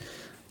out.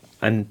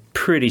 I'm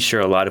pretty sure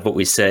a lot of what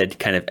we said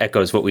kind of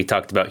echoes what we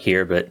talked about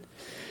here, but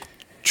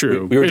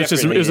true.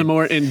 It was a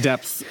more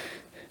in-depth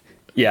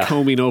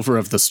combing over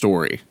of the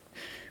story.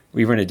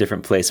 We were in a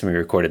different place when we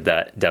recorded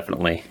that,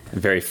 definitely.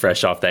 Very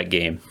fresh off that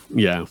game.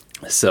 Yeah.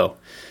 So,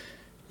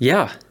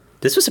 yeah,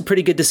 this was a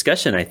pretty good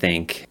discussion, I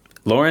think.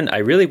 Lauren, I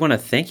really want to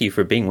thank you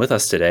for being with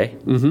us today.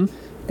 Mm-hmm.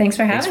 Thanks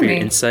for having me. Thanks for your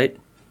insight.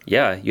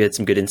 Yeah, you had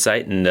some good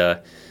insight and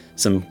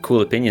some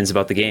cool opinions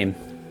about the game.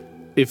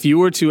 If you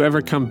were to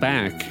ever come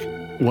back,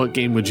 what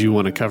game would you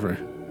want to cover?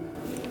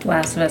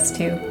 Last of Us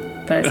 2.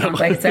 But it sounds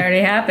like it's already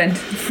happened.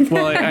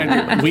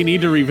 Well, we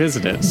need to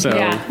revisit it. So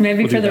yeah,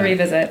 maybe for the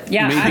revisit.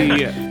 Yeah,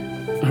 maybe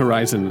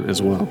Horizon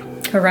as well.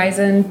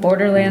 Horizon,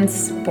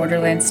 Borderlands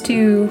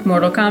 2,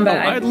 Mortal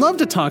Kombat. I'd love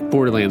to talk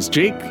Borderlands.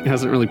 Jake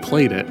hasn't really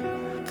played it.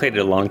 Played it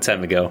a long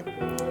time ago.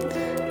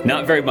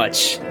 Not very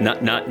much. Not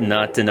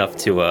enough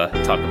to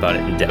talk about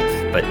it in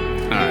depth. But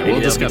all right,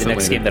 we'll discuss the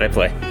next game that I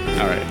play.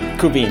 All right,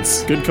 cool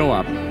beans. Good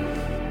co-op.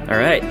 All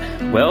right.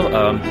 Well,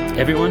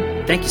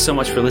 everyone, thank you so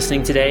much for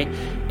listening today.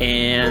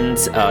 And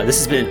this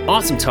has been an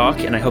awesome talk,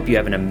 and I hope you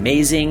have an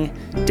amazing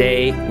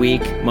day,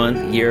 week,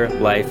 month, year,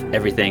 life,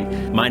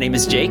 everything. My name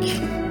is Jake.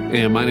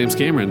 And my name's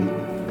Cameron.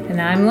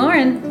 And I'm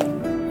Lauren.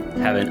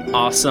 Have an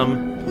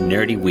awesome,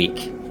 nerdy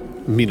week.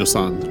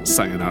 Minasan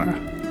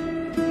sayonara.